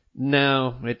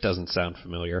 No, it doesn't sound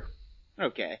familiar.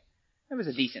 Okay. That was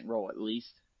a decent roll, at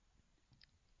least.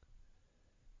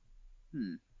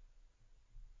 And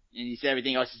you said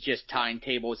everything else is just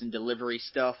timetables and delivery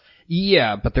stuff?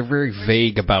 Yeah, but they're very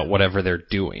vague about whatever they're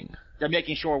doing. They're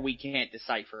making sure we can't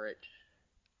decipher it.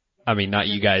 I mean, not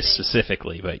you guys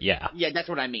specifically, but yeah. Yeah, that's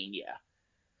what I mean, yeah.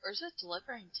 Where's it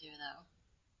delivering to, though?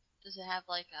 Does it have,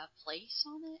 like, a place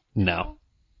on it? No.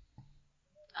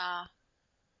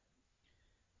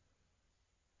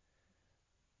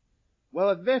 Well,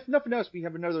 if there's nothing else, we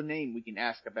have another name we can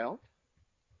ask about.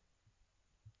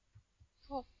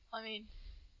 Well, I mean...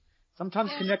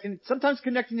 Sometimes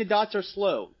connecting the dots are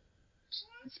slow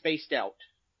and spaced out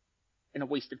and a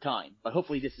waste of time, but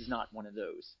hopefully this is not one of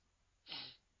those.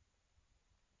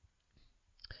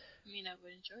 I mean, I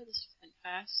would enjoy this event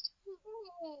fast.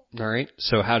 Alright,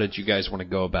 so how did you guys want to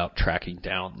go about tracking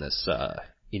down this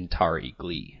Intari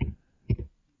Glee?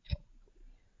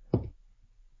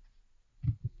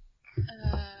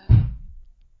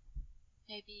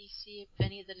 Maybe see if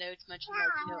any of the notes mention,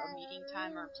 like, a meeting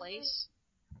time or place.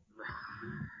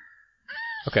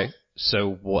 Okay,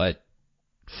 so what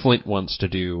Flint wants to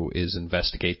do is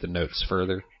investigate the notes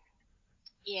further?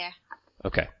 Yeah.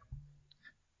 Okay.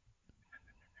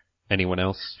 Anyone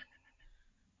else?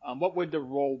 What would the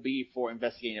role be for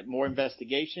investigating it? More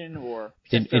investigation or...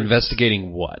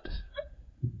 Investigating what?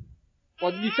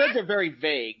 Well, you said they're very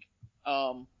vague.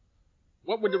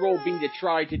 What would the role be to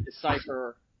try to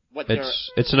decipher what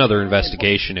It's another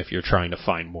investigation if you're trying to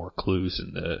find more clues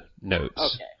in the notes.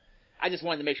 Okay. I just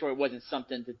wanted to make sure it wasn't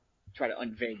something to try to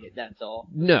unvague it, that's all.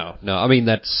 No. I mean,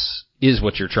 is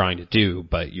what you're trying to do,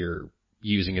 but you're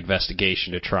using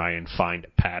investigation to try and find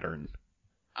a pattern.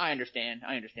 I understand.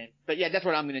 But yeah, that's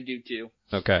what I'm going to do too.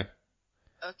 Okay.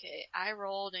 Okay, I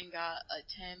rolled and got a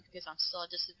 10 because I'm still at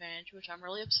disadvantage, which I'm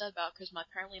really upset about because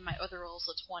apparently my other roll is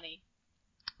a 20.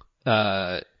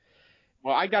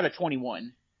 Well, I got a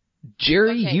 21.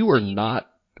 Jerry, Okay, you are not,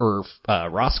 or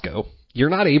Roscoe,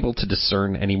 you're not able to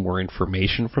discern any more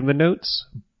information from the notes,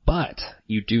 but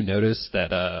you do notice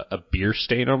that a beer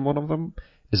stain on one of them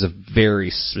is a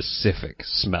very specific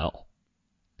smell.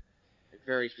 A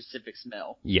very specific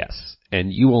smell. Yes,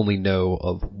 and you only know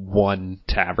of one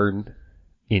tavern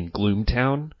in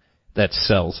Gloomtown that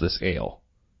sells this ale.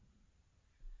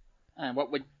 And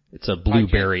what would... It's a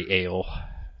blueberry ale.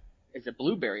 It's a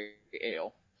blueberry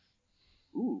ale.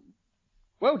 Ooh.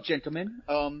 Well, gentlemen,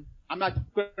 I'm not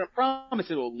going to promise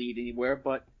it'll lead anywhere,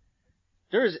 but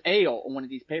there's ale on one of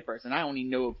these papers, and I only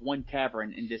know of one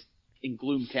tavern in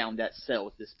Gloomtown that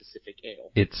sells this specific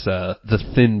ale. It's the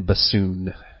Thin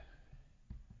Bassoon.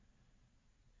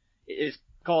 It's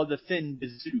called the Thin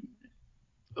Bassoon.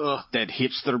 Ugh, that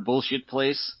hipster bullshit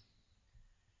place.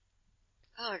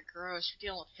 Oh, gross.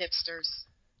 You're dealing with hipsters.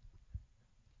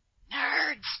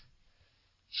 Nerds!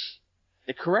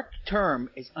 The correct term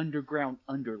is underground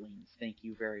underlings. Thank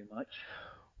you very much.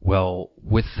 Well,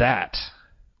 with that,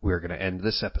 we're going to end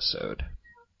this episode.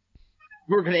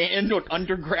 We're going to end on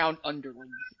underground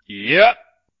underlings. Yep.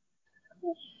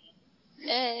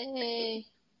 Hey!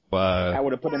 I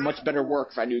would have put in much better work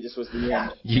if I knew this was the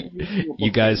end.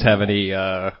 You guys have any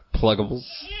pluggables?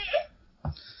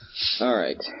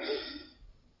 Alright.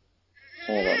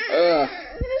 Hold on.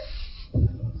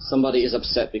 Somebody is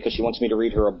upset because she wants me to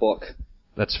read her a book.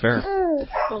 That's fair.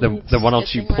 Then why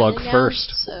don't you plug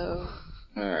first? So,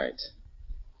 Alright.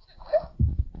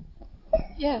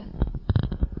 yeah.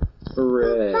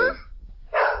 Hooray.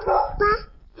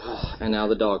 And now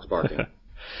the dog's barking.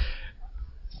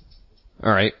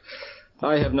 Alright.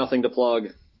 I have nothing to plug.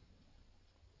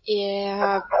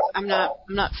 Yeah, I'm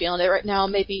not feeling it right now.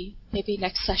 Maybe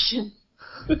next session.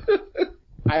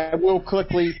 I will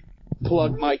quickly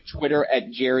plug my Twitter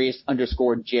at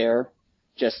Jarius_Jer,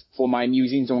 just for my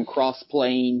musings on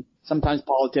cross-playing, sometimes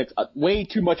politics, way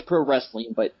too much pro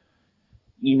wrestling, but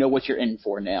you know what you're in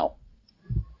for now.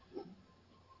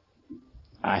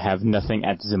 I have nothing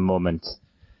at the moment.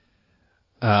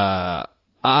 I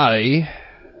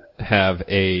have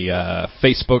a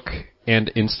Facebook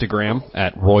and Instagram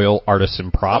at Royal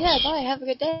Artisan Props. Yeah, bye. Have a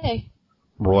good day.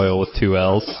 Royal with 2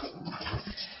 L's.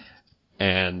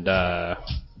 And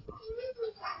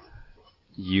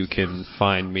you can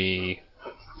find me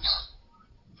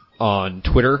on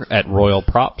Twitter at Royal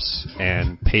Props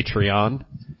and Patreon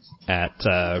at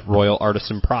Royal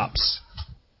Artisan Props.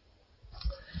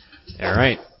 All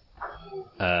right.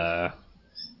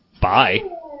 Bye.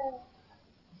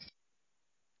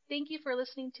 Thank you for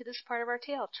listening to this part of our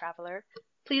tale, traveler.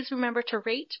 Please remember to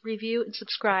rate, review, and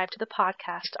subscribe to the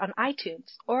podcast on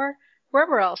iTunes or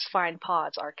wherever else fine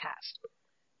pods are cast.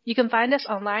 You can find us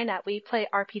online at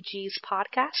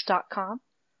WePlayRPGspodcast.com,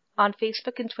 on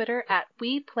Facebook and Twitter at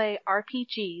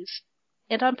WePlayRPGs,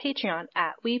 and on Patreon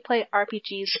at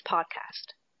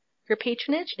WePlayRPGsPodcast. Your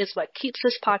patronage is what keeps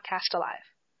this podcast alive.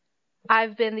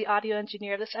 I've been the audio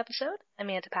engineer of this episode,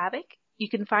 Amanda Pavik. You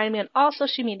can find me on all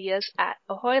social medias at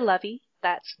AhoyLuvy,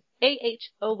 that's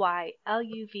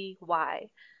AhoyLuvy,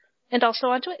 and also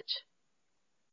on Twitch.